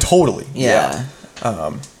ass. Totally. Yeah.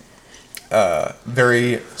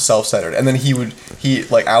 Very self-centered, and then he would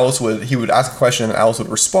ask a question and Alice would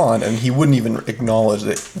respond, and he wouldn't even acknowledge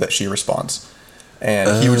that she responds,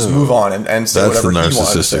 and he would just move on and say whatever he wanted to say.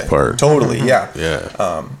 That's the narcissistic part. Totally, yeah.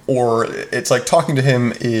 Yeah. Or it's like talking to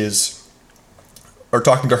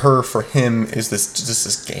her for him is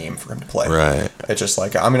this game for him to play. Right. It's just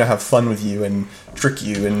like, I'm gonna have fun with you and trick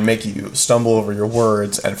you and make you stumble over your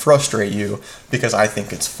words and frustrate you because I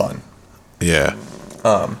think it's fun. Yeah.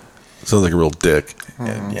 Sounds like a real dick.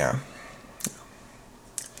 And yeah.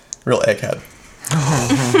 Real egghead.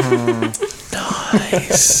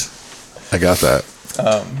 Nice. I got that.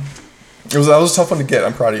 That was a tough one to get.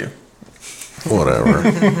 I'm proud of you. Whatever.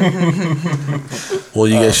 Well,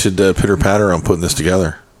 you guys should pitter patter on putting this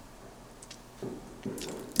together.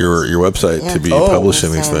 Your website to be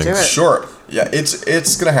publishing these things. Sure. Yeah,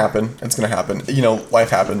 it's gonna happen. It's gonna happen. Life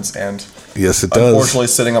happens, and yes, it does. Unfortunately,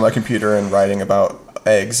 sitting on my computer and writing about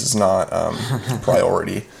eggs is not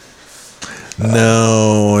priority.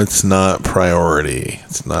 No, it's not priority.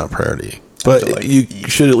 It's not priority. But you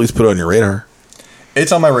should at least put it on your radar.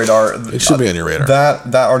 It's on my radar. It should be on your radar.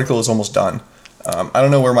 That article is almost done. I don't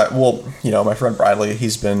know where my friend Bradley, he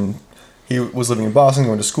was living in Boston,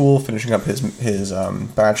 going to school, finishing up his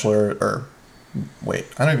bachelor or Wait,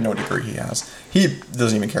 I don't even know what degree he has. He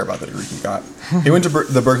doesn't even care about the degree he got. He went to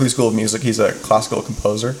the Berklee School of Music. He's a classical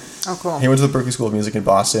composer. Oh, cool. He went to the Berklee School of Music in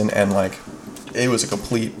Boston, and like, it was a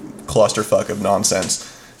complete clusterfuck of nonsense.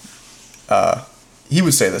 He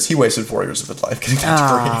would say this. He wasted 4 years of his life getting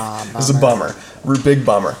that degree. It was a bummer. Big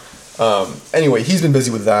bummer. Anyway, he's been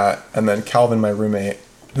busy with that, and then Calvin, my roommate,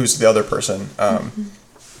 who's the other person,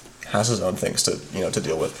 has his own things to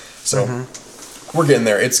deal with. So we're getting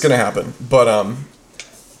there. It's gonna happen. But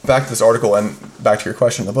back to this article and back to your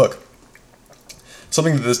question in the book.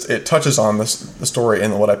 Something that it touches on the story,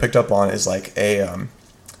 and what I picked up on is like a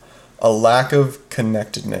lack of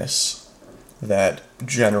connectedness that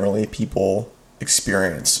generally people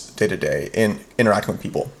experience day to day in interacting with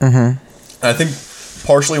people. And I think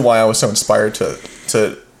partially why I was so inspired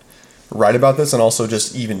to write about this and also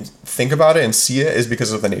just even think about it and see it is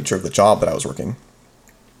because of the nature of the job that I was working,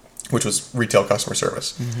 which was retail customer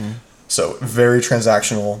service. So very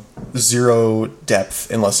transactional, zero depth,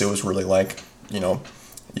 unless it was really like, you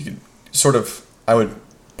could sort of, I would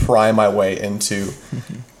pry my way into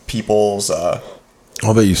people's... I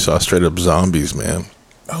bet you saw straight up zombies, man.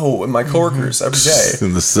 Oh, and my coworkers every day.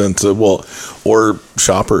 In the sense of, or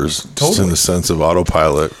shoppers, just in the sense of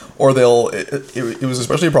autopilot. Or it was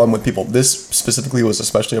especially a problem with people. This specifically was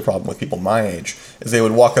especially a problem with people my age. Is they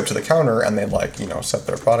would walk up to the counter and they'd set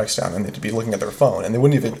their products down and they'd be looking at their phone and they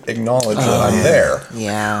wouldn't even acknowledge that I'm there.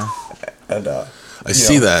 Yeah. And I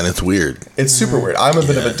see that and it's weird. It's super weird. I'm a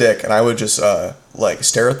bit of a dick and I would just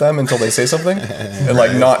stare at them until they say something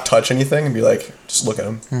and not touch anything and be like, just look at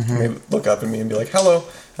them. Maybe look up at me and be like, hello.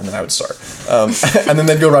 And then I would start. And then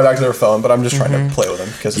they'd go right back to their phone, but I'm just trying to play with them.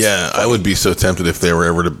 Because I would be so tempted if they were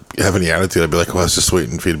ever to have any attitude. I'd be like, well, I was just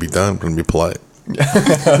waiting for you to be done. I'm going to be polite.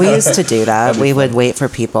 We used to do that. We would wait for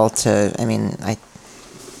people to,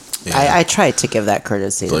 I tried to give that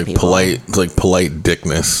courtesy to people. It's like polite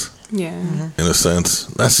dickness. Yeah. In a sense.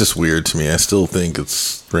 That's just weird to me. I still think it's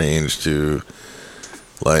strange to...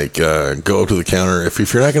 go up to the counter. If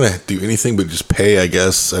you're not going to do anything but just pay, I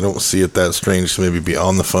guess, I don't see it that strange to maybe be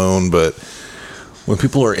on the phone. But when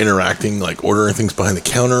people are interacting, ordering things behind the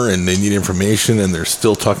counter and they need information and they're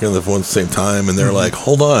still talking on the phone at the same time and they're like,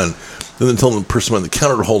 hold on. And then tell the person behind the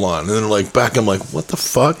counter to hold on. And then they're back. I'm like, what the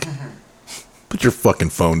fuck? Put your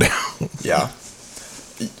fucking phone down. Yeah.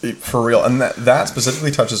 For real. And that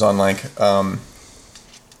specifically touches on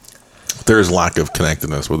there is lack of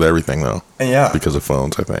connectedness with everything, though. Yeah. Because of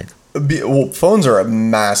phones, I think. Well, phones are a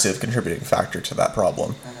massive contributing factor to that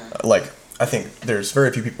problem. I think there's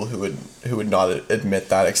very few people who would not admit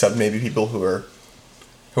that, except maybe people who are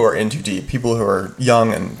in too deep, people who are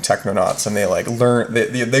young and technonauts, and they learn,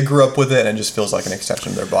 they grew up with it, and it just feels like an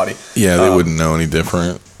extension of their body. Yeah, they wouldn't know any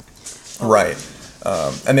different. Right.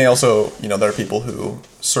 And they also, there are people who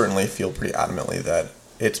certainly feel pretty adamantly that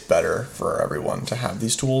it's better for everyone to have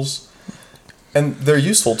these tools. And they're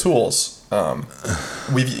useful tools.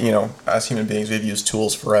 We've, as human beings, we've used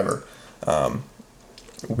tools forever.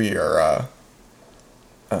 We are,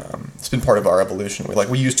 it's been part of our evolution.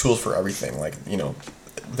 We use tools for everything. We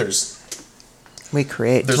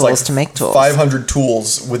create tools to make tools. 500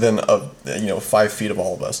 tools within 5 feet of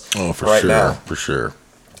all of us. Oh, for right sure. Now. For sure.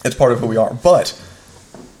 It's part of who we are. But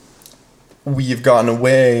we've gotten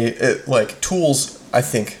away, tools, I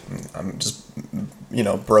think, I'm just,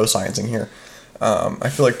 bro sciencing here. I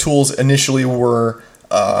feel like tools initially were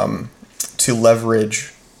to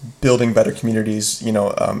leverage building better communities,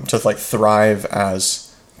 to thrive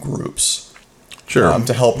as groups. Sure.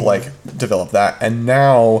 To help develop that. And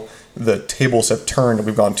now the tables have turned and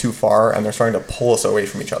we've gone too far and they're starting to pull us away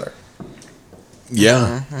from each other.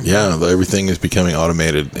 Yeah. Yeah. Everything is becoming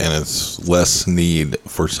automated and it's less need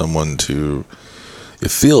for someone to, it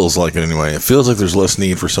feels like it anyway. It feels like there's less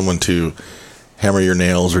need for someone to hammer your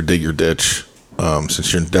nails or dig your ditch.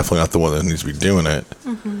 Since you're definitely not the one that needs to be doing it.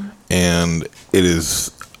 And it is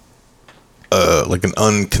an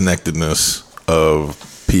unconnectedness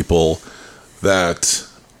of people that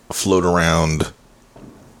float around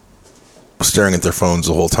staring at their phones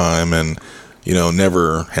the whole time and,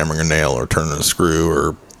 never hammering a nail or turning a screw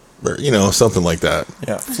or something like that.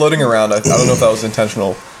 Yeah, floating around. I don't know if that was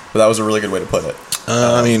intentional, but that was a really good way to put it.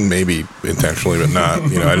 Maybe intentionally, but not.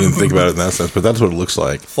 I didn't think about it in that sense, but that's what it looks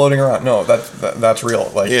like. Floating around. No, that's real.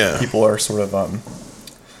 People are sort of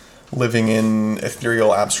living in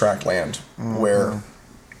ethereal, abstract land where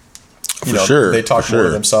they talk more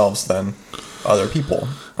to themselves than other people.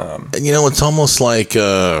 And it's almost like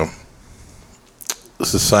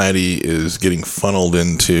society is getting funneled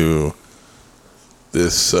into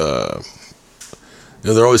this.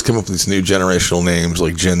 They're always coming up with these new generational names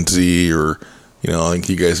like Gen Z or I think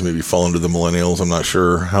you guys maybe fall into the millennials. I'm not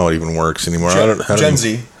sure how it even works anymore. Gen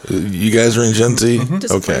Z. You guys are in Gen Z?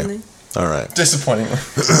 Mm-hmm. Okay. All right. Disappointingly.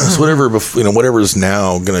 So whatever is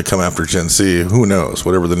now going to come after Gen Z, who knows?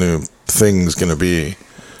 Whatever the new thing's going to be.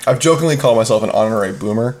 I've jokingly called myself an honorary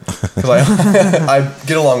boomer because I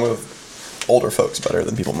get along with older folks better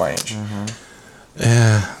than people my age. Mm-hmm.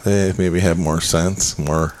 Yeah, they maybe have more sense,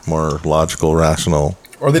 more logical, rational.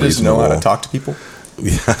 Or they just know how to talk to people.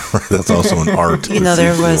 Yeah, right. That's also an art.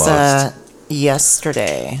 There was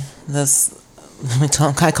yesterday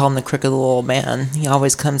I call him the crooked little old man. He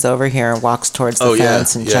always comes over here and walks towards the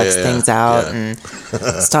fence and checks things out, and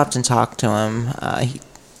stopped and talked to him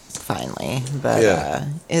finally. But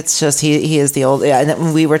it's just he is the old. Yeah,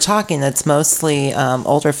 and we were talking. It's mostly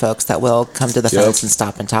older folks that will come to the fence and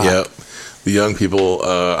stop and talk. Yep. The young people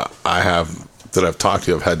I've talked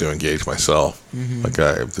to, I've had to engage myself. Mm-hmm. Like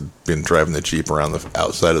I've been driving the Jeep around the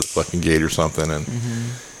outside of the fucking gate or something, and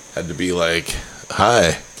had to be like,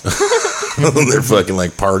 "Hi." They're fucking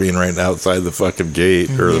like partying right outside the fucking gate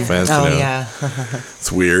or the fence. Oh yeah.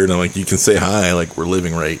 It's weird. I'm like, you can say hi, like we're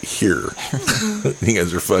living right here. You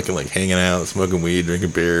guys are fucking like hanging out, smoking weed, drinking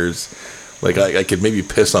beers. Like I could maybe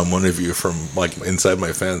piss on one of you from like inside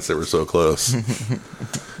my fence. They were so close.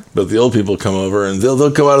 But the old people come over and they'll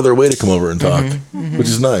go out of their way to come over and talk, which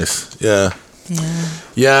is nice. Yeah.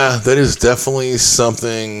 Yeah, that is definitely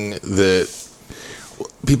something that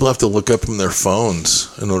people have to look up from their phones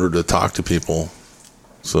in order to talk to people.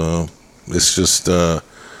 So it's just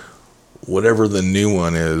whatever the new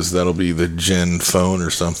one is, that'll be the Gen phone or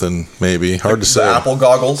something, maybe. Hard to say. The Apple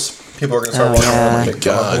goggles. People are going to start running around with big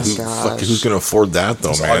God, goggles. who's going to afford that,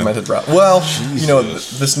 though, man? Augmented reality. Well,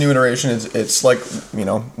 this new iteration it's like,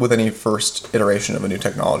 with any first iteration of a new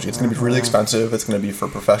technology, it's going to be really expensive. It's going to be for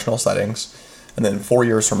professional settings. And then 4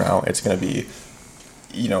 years from now, it's going to be,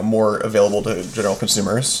 more available to general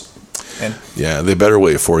consumers. And yeah, they better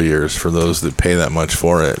wait 4 years for those that pay that much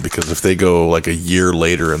for it, because if they go like a year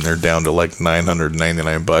later and they're down to like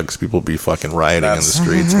 $999, people will be fucking rioting in the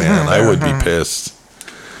streets, man. I would be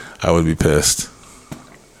pissed.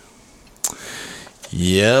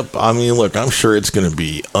 Yep. I mean, look, I'm sure it's going to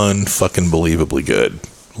be unfucking believably good.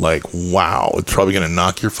 Like, wow. It's probably going to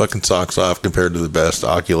knock your fucking socks off compared to the best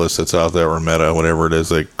Oculus that's out there, or Meta, whatever it is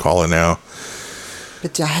they call it now.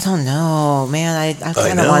 But I don't know, man. I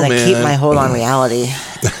kind of want to keep my hold on reality.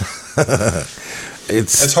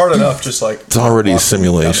 It's hard enough, just like it's already a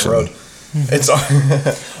simulation. It's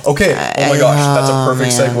okay. Oh my gosh, that's a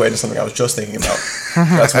perfect segue to something I was just thinking about.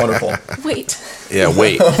 That's wonderful. Wait. Yeah,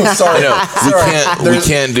 wait. Sorry, we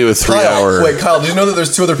can't do a 3 hour. Wait, Kyle, did you know that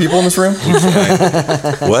there's 2 other people in this room?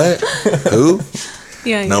 What? Who?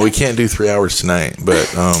 Yeah. No, we can't do 3 hours tonight.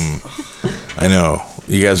 But I know.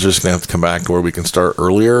 You guys are just gonna have to come back to where we can start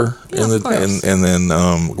earlier, and then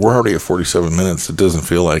we're already at 47 minutes. It doesn't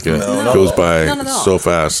feel like it. It goes by so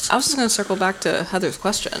fast. I was just gonna circle back to Heather's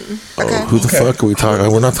question. Oh, who the fuck are we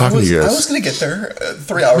talking? We're not talking to you guys. I was gonna get there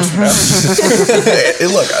 3 hours from now.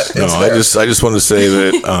 I just wanted to say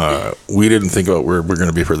that we didn't think about where we're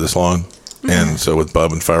gonna be for this long. And so with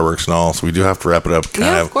Bub and fireworks and all, so we do have to wrap it up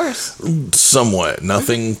of course. Somewhat.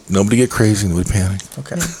 Nobody get crazy, nobody panic.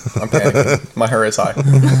 Okay. I'm panicking. My heart is high.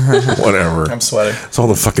 Whatever. I'm sweating. It's all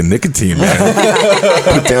the fucking nicotine,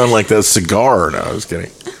 man. Put down like that cigar. No, I was kidding.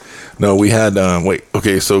 No, we had,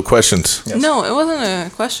 okay, so questions. Yes. No, it wasn't a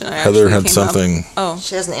question. Heather had something. Oh.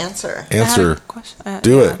 She has an answer. Answer. Question.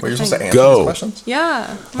 Do it. Were you supposed to answer these questions?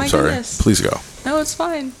 Yeah. I'm sorry. Goodness. Please go. No, it's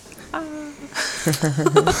fine.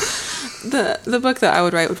 The book that I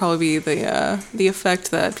would write would probably be the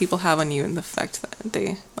effect that people have on you and the effect that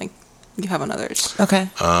they you have on others. Okay.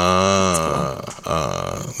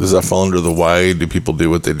 Does that fall under the why do people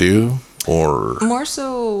do what they do, or more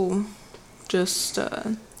so just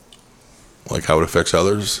like how it affects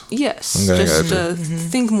others? Yes. Okay, just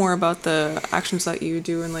think more about the actions that you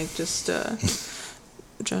do and just the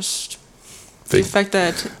effect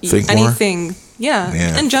that anything.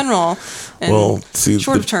 Yeah, in general. And well, see,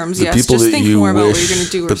 short terms, yes. Just think more about what you're going to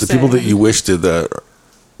do or say. But the people that you wish did that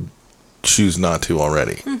choose not to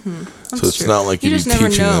already. Mm-hmm. So it's not like you'd be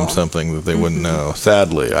teaching them something that they wouldn't know.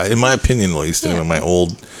 Sadly, in my opinion, at least, in my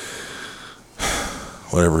old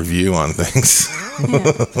view on things.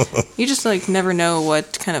 Yeah. You just never know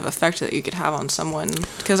what kind of effect that you could have on someone.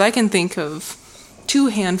 Because I can think of 2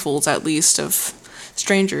 handfuls at least of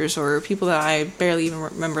strangers or people that I barely even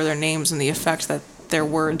remember their names and the effect that their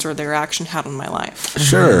words or their action had on my life.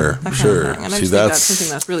 Sure. And I just think that's something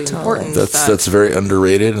that's really important. That's very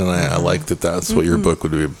underrated, and I like that that's what your book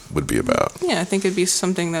would be about. Yeah, I think it'd be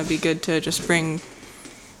something that'd be good to just bring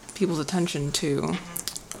people's attention to.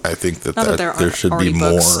 I think that, Not that there should be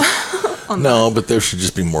more. No, but there should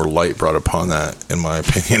just be more light brought upon that, in my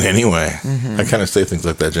opinion. Anyway, I kind of say things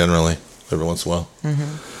like that generally every once in a while.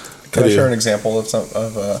 Can I share an example of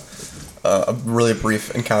a really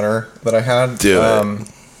brief encounter that I had?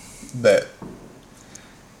 That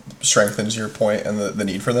strengthens your point and the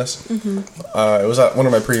need for this. It was at one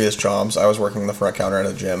of my previous jobs. I was working the front counter at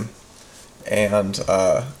a gym, and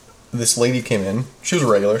this lady came in. She was a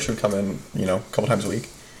regular. She would come in, a couple times a week,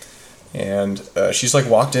 and she's like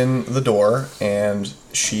walked in the door, and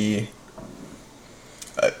she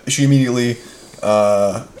immediately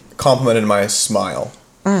complimented my smile,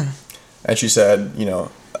 and she said,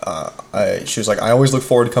 she was like, I always look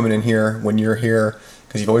forward to coming in here when you're here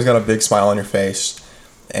because you've always got a big smile on your face.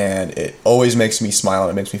 And it always makes me smile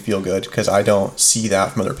and it makes me feel good because I don't see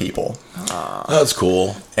that from other people. That's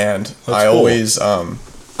cool. And that's always,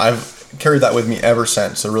 I've carried that with me ever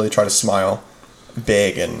since. To really try to smile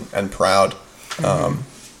big and proud.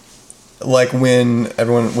 Like when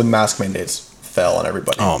mask mandates fell on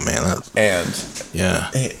everybody. Oh man.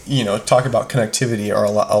 Talk about connectivity or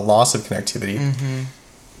a loss of connectivity.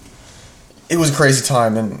 It was a crazy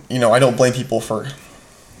time, and I don't blame people for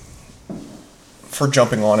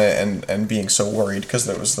jumping on it and being so worried because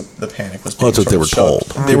there was the panic was. Well, that's what they were told.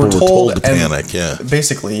 They were told to panic. Yeah.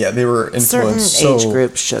 Basically, yeah, they were influenced. Certain age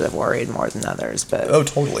groups should have worried more than others, but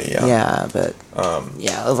totally, yeah. Yeah, but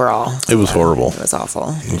overall, it was horrible. It was awful.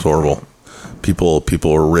 It was horrible. People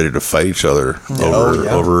were ready to fight each other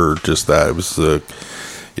over just that. It was I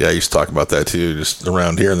used to talk about that too. Just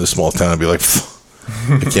around here in this small town, I'd be like,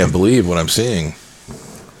 I can't believe what I'm seeing.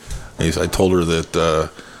 I told her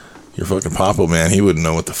that. Your fucking Papa, man, he wouldn't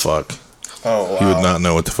know what the fuck. Oh, wow. He would not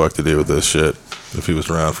know what the fuck to do with this shit if he was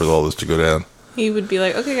around for all this to go down. He would be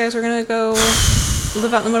like, okay, guys, we're going to go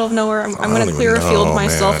live out in the middle of nowhere. I'm going to clear a field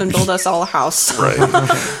myself and build us all a house. Right.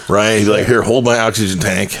 Right. He's like, here, hold my oxygen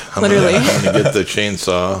tank. Literally. I'm going to get the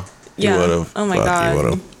chainsaw. Yeah. He would've. Oh, my Fuck,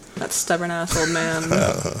 God. That stubborn-ass old man.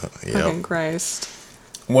 Fucking Christ.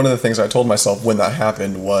 One of the things I told myself when that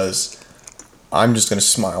happened was, I'm just going to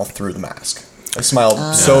smile through the mask. I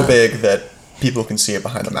smiled so big that people can see it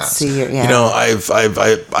behind the mask.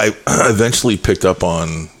 I eventually picked up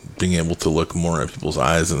on being able to look more at people's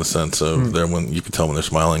eyes in the sense of when you can tell when they're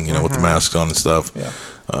smiling, with the mask on and stuff. Yeah.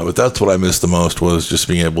 But that's what I missed the most was just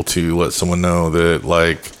being able to let someone know that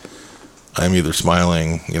like I'm either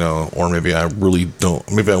smiling, or maybe I really don't.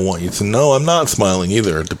 Maybe I want you to know I'm not smiling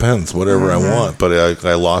either. It depends, whatever I want. But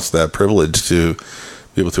I lost that privilege to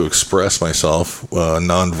be able to express myself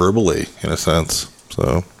non-verbally in a sense.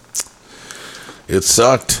 So it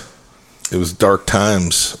sucked. It was dark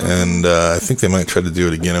times, and I think they might try to do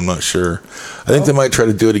it again. I'm not sure. I think they might try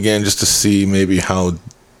to do it again just to see maybe how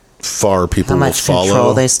far people will follow. How much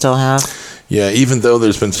control they still have. Yeah, even though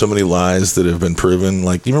there's been so many lies that have been proven.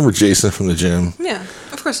 Like, you remember Jason from the gym? Yeah,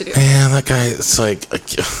 of course I do. Man, that guy, it's like, I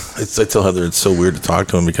tell Heather it's so weird to talk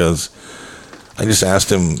to him because I just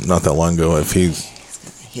asked him not that long ago if he's...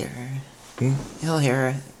 Hear her. He'll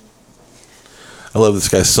hear her. I love this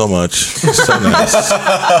guy so much. He's so nice.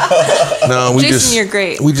 No, Jason, you're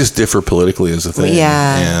great. We just differ politically as a thing.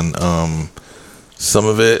 Yeah. And some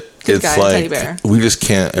of it, Good it's guy, like teddy bear. we just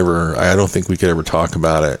can't ever. I don't think we could ever talk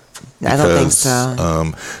about it. I don't think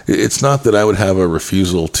so. It's not that I would have a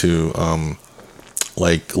refusal to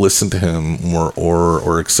listen to him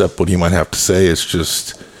or accept what he might have to say. It's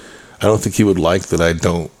just I don't think he would like that I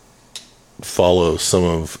don't follow some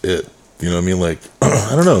of it. You know what I mean? Like,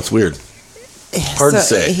 I don't know. It's weird. Hard to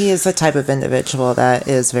say. He is the type of individual that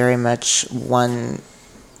is very much one.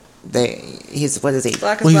 He's what is he?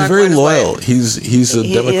 Black is Well, he's black, very white is loyal. white. He's a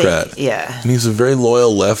Democrat. Yeah. And he's a very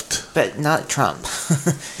loyal left. But not Trump.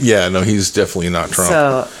 Yeah, no, he's definitely not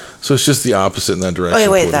Trump. So it's just the opposite in that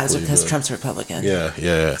direction. Wait, that's because Trump's Republican.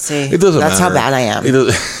 Yeah. See, it doesn't that's matter. how bad I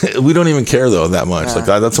am. We don't even care though that much. Like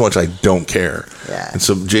that's how much I don't care. Yeah. And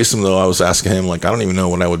so Jason, though, I was asking him like I don't even know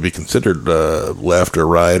what I would be considered left or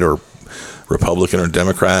right or Republican or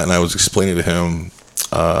Democrat, and I was explaining to him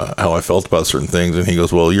how I felt about certain things, and he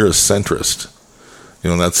goes, "Well, you're a centrist.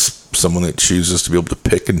 That's someone that chooses to be able to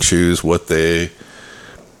pick and choose what they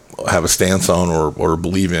have a stance on or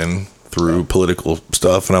believe in through political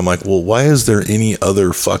stuff." And I'm like, well, why is there any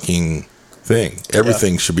other fucking thing?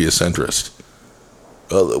 Everything should be a centrist.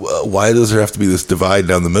 Why does there have to be this divide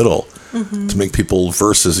down the middle to make people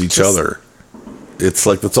versus each other? It's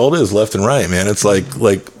like, that's all it is, left and right, man. It's like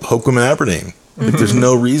Hokum and Aberdeen. Like, there's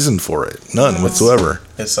no reason for it. None whatsoever.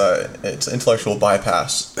 It's intellectual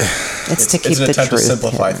bypass. It's to keep an the attempt truth to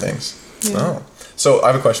simplify hidden. things. Yeah. Oh. So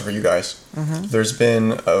I have a question for you guys. Mm-hmm. There's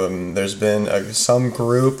been some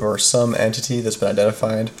group or some entity that's been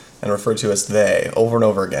identified and referred to as they over and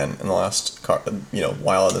over again in the last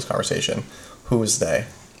while of this conversation. Who is they?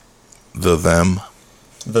 The them.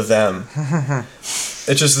 The them.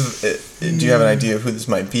 It's just. Do you have an idea of who this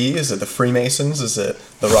might be? Is it the Freemasons? Is it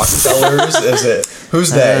the Rockefellers? Is it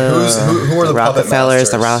who's they? Who are the Rockefellers? puppet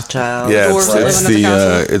masters? The Rothschilds.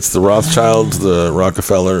 Yeah, it's the Rothschilds, the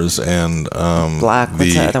Rockefellers, and What's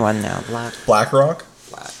the other one now? BlackRock.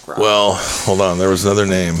 Well, hold on. There was another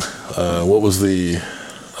name. What was the?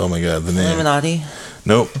 Oh my God, the name. Illuminati.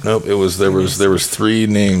 Nope. There was three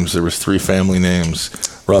names. There was three family names.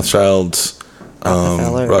 Rothschilds,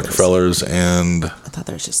 Rockefellers, and I thought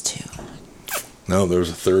there was just two. No, there was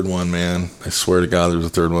a third one, man. I swear to God, there was a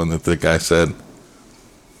third one that the guy said.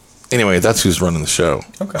 Anyway, that's who's running the show.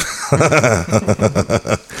 Okay.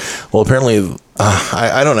 Well, apparently,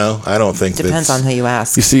 I don't know. I don't think depends on who you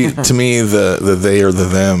ask. You see, to me, the they or the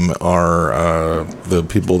them are the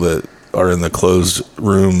people that are in the closed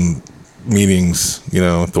room meetings,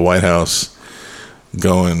 at the White House,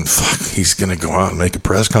 going, "Fuck, he's gonna go out and make a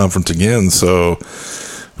press conference again." So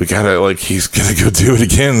we gotta, he's gonna go do it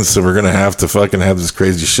again. So we're gonna have to fucking have this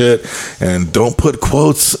crazy shit. And don't put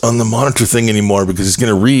quotes on the monitor thing anymore because he's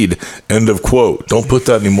gonna read end of quote. Don't put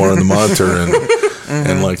that anymore on the monitor. And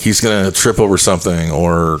and he's gonna trip over something.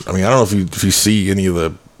 Or I don't know if you see any of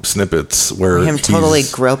the snippets where him totally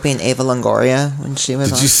groping Ava Longoria when she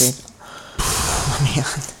was on stage. Oh man.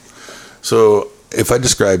 So if I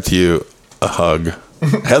describe to you a hug,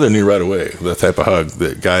 Heather knew right away the type of hug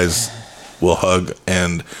that guys will hug.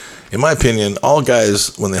 And in my opinion, all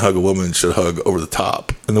guys, when they hug a woman, should hug over the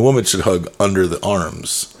top, and the woman should hug under the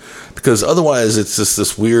arms, because otherwise it's just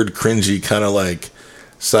this weird, cringy kind of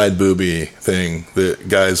side booby thing that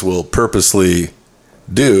guys will purposely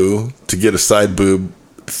do to get a side boob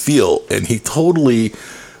feel. And he totally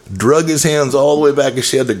drug his hands all the way back, and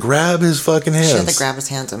she had to grab his fucking hands. She had to grab his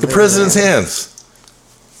hands. The president's hands.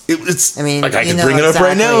 It's. I mean, I can bring it up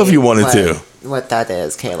right now if you wanted to. What that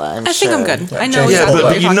is, Kayla. I think I'm good. I know. Yeah, exactly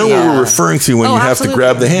but you know what we're referring to when you have absolutely. to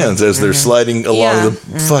grab the hands as they're sliding along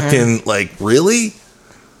the fucking really.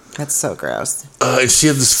 That's so gross. And she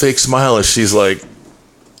had this fake smile as she's like.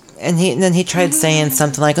 And then he tried saying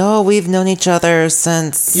something like, "Oh, we've known each other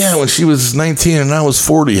since." Yeah, when she was 19 and I was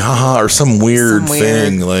 40, haha, or some weird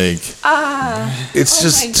thing It's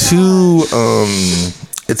just too.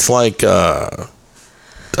 It's like.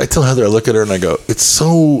 I tell Heather, I look at her and I go, it's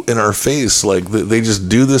so in our face. They just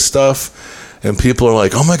do this stuff, and people are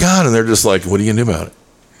like, "Oh my God," and they're just like, "What are you gonna do about it?"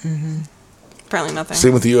 Mm-hmm. Apparently nothing.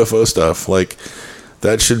 Same with the UFO stuff.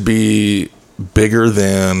 That should be bigger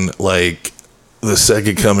than the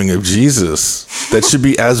second coming of Jesus. That should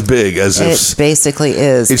be as big as it basically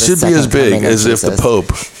is. It should be as big as if the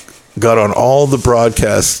Pope got on all the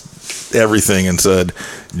broadcasts, everything, and said,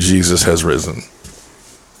 "Jesus has risen."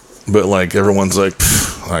 But everyone's like,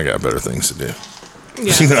 I got better things to do.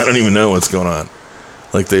 Yeah. I don't even know what's going on.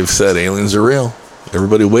 They've said aliens are real.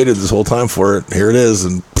 Everybody waited this whole time for it. Here it is,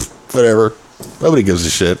 and whatever. Nobody gives a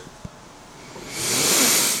shit.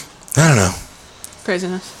 I don't know.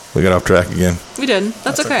 Craziness. We got off track again. We did.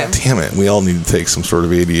 That's okay. Damn it. We all need to take some sort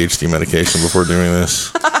of ADHD medication before doing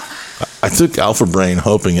this. I took Alpha Brain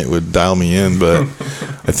hoping it would dial me in, but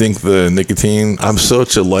I think the nicotine, I'm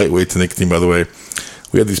such a lightweight to nicotine, by the way.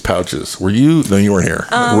 We had these pouches. Were you? No, you weren't here.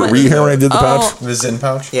 Were you here when I did the pouch? The Zen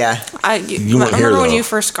pouch? Yeah. You weren't here, remember when you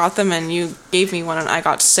first got them and you gave me one and I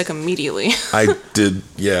got sick immediately. I did.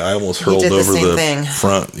 Yeah, I almost hurled over the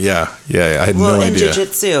front. Yeah. I had no idea. Well, in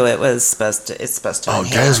jiu-jitsu, it's supposed to. Oh,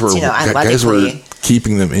 guys were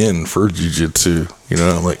keeping them in for jiu-jitsu.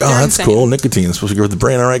 I'm like, that's insane. cool. Nicotine is supposed to go with the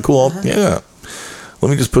brain. All right, cool. Yeah. Let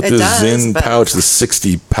me just put this Zen pouch, the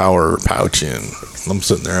 60 power pouch in. I'm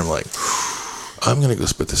sitting there. I'm like, I'm going to go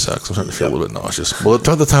spit this out because I'm starting to feel a little bit nauseous. Well,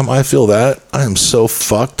 by the time I feel that, I am so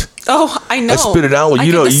fucked. Oh, I know. I spit it out. Well,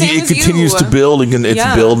 it continues to build, and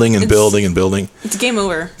it's building and building and building. It's game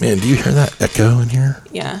over. Man, do you hear that echo in here?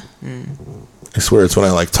 Yeah. I swear it's when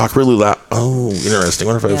I talk really loud. Oh, interesting.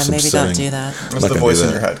 I wonder if I have some maybe setting. Don't do that. It's the voice in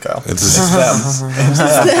your head, Kyle. It's them. It's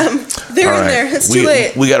them. They're in there. It's too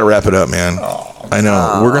late. We got to wrap it up, man. I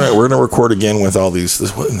know. We're gonna record again with all these.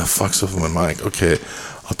 What in the fuck's with my mic? Okay,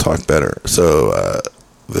 I'll talk better. So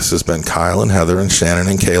this has been Kyle and Heather and Shannon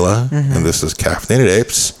and Kayla, and this is Caffeinated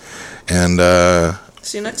Apes. And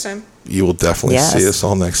see you next time. You will definitely see us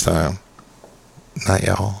all next time. Night,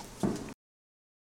 y'all.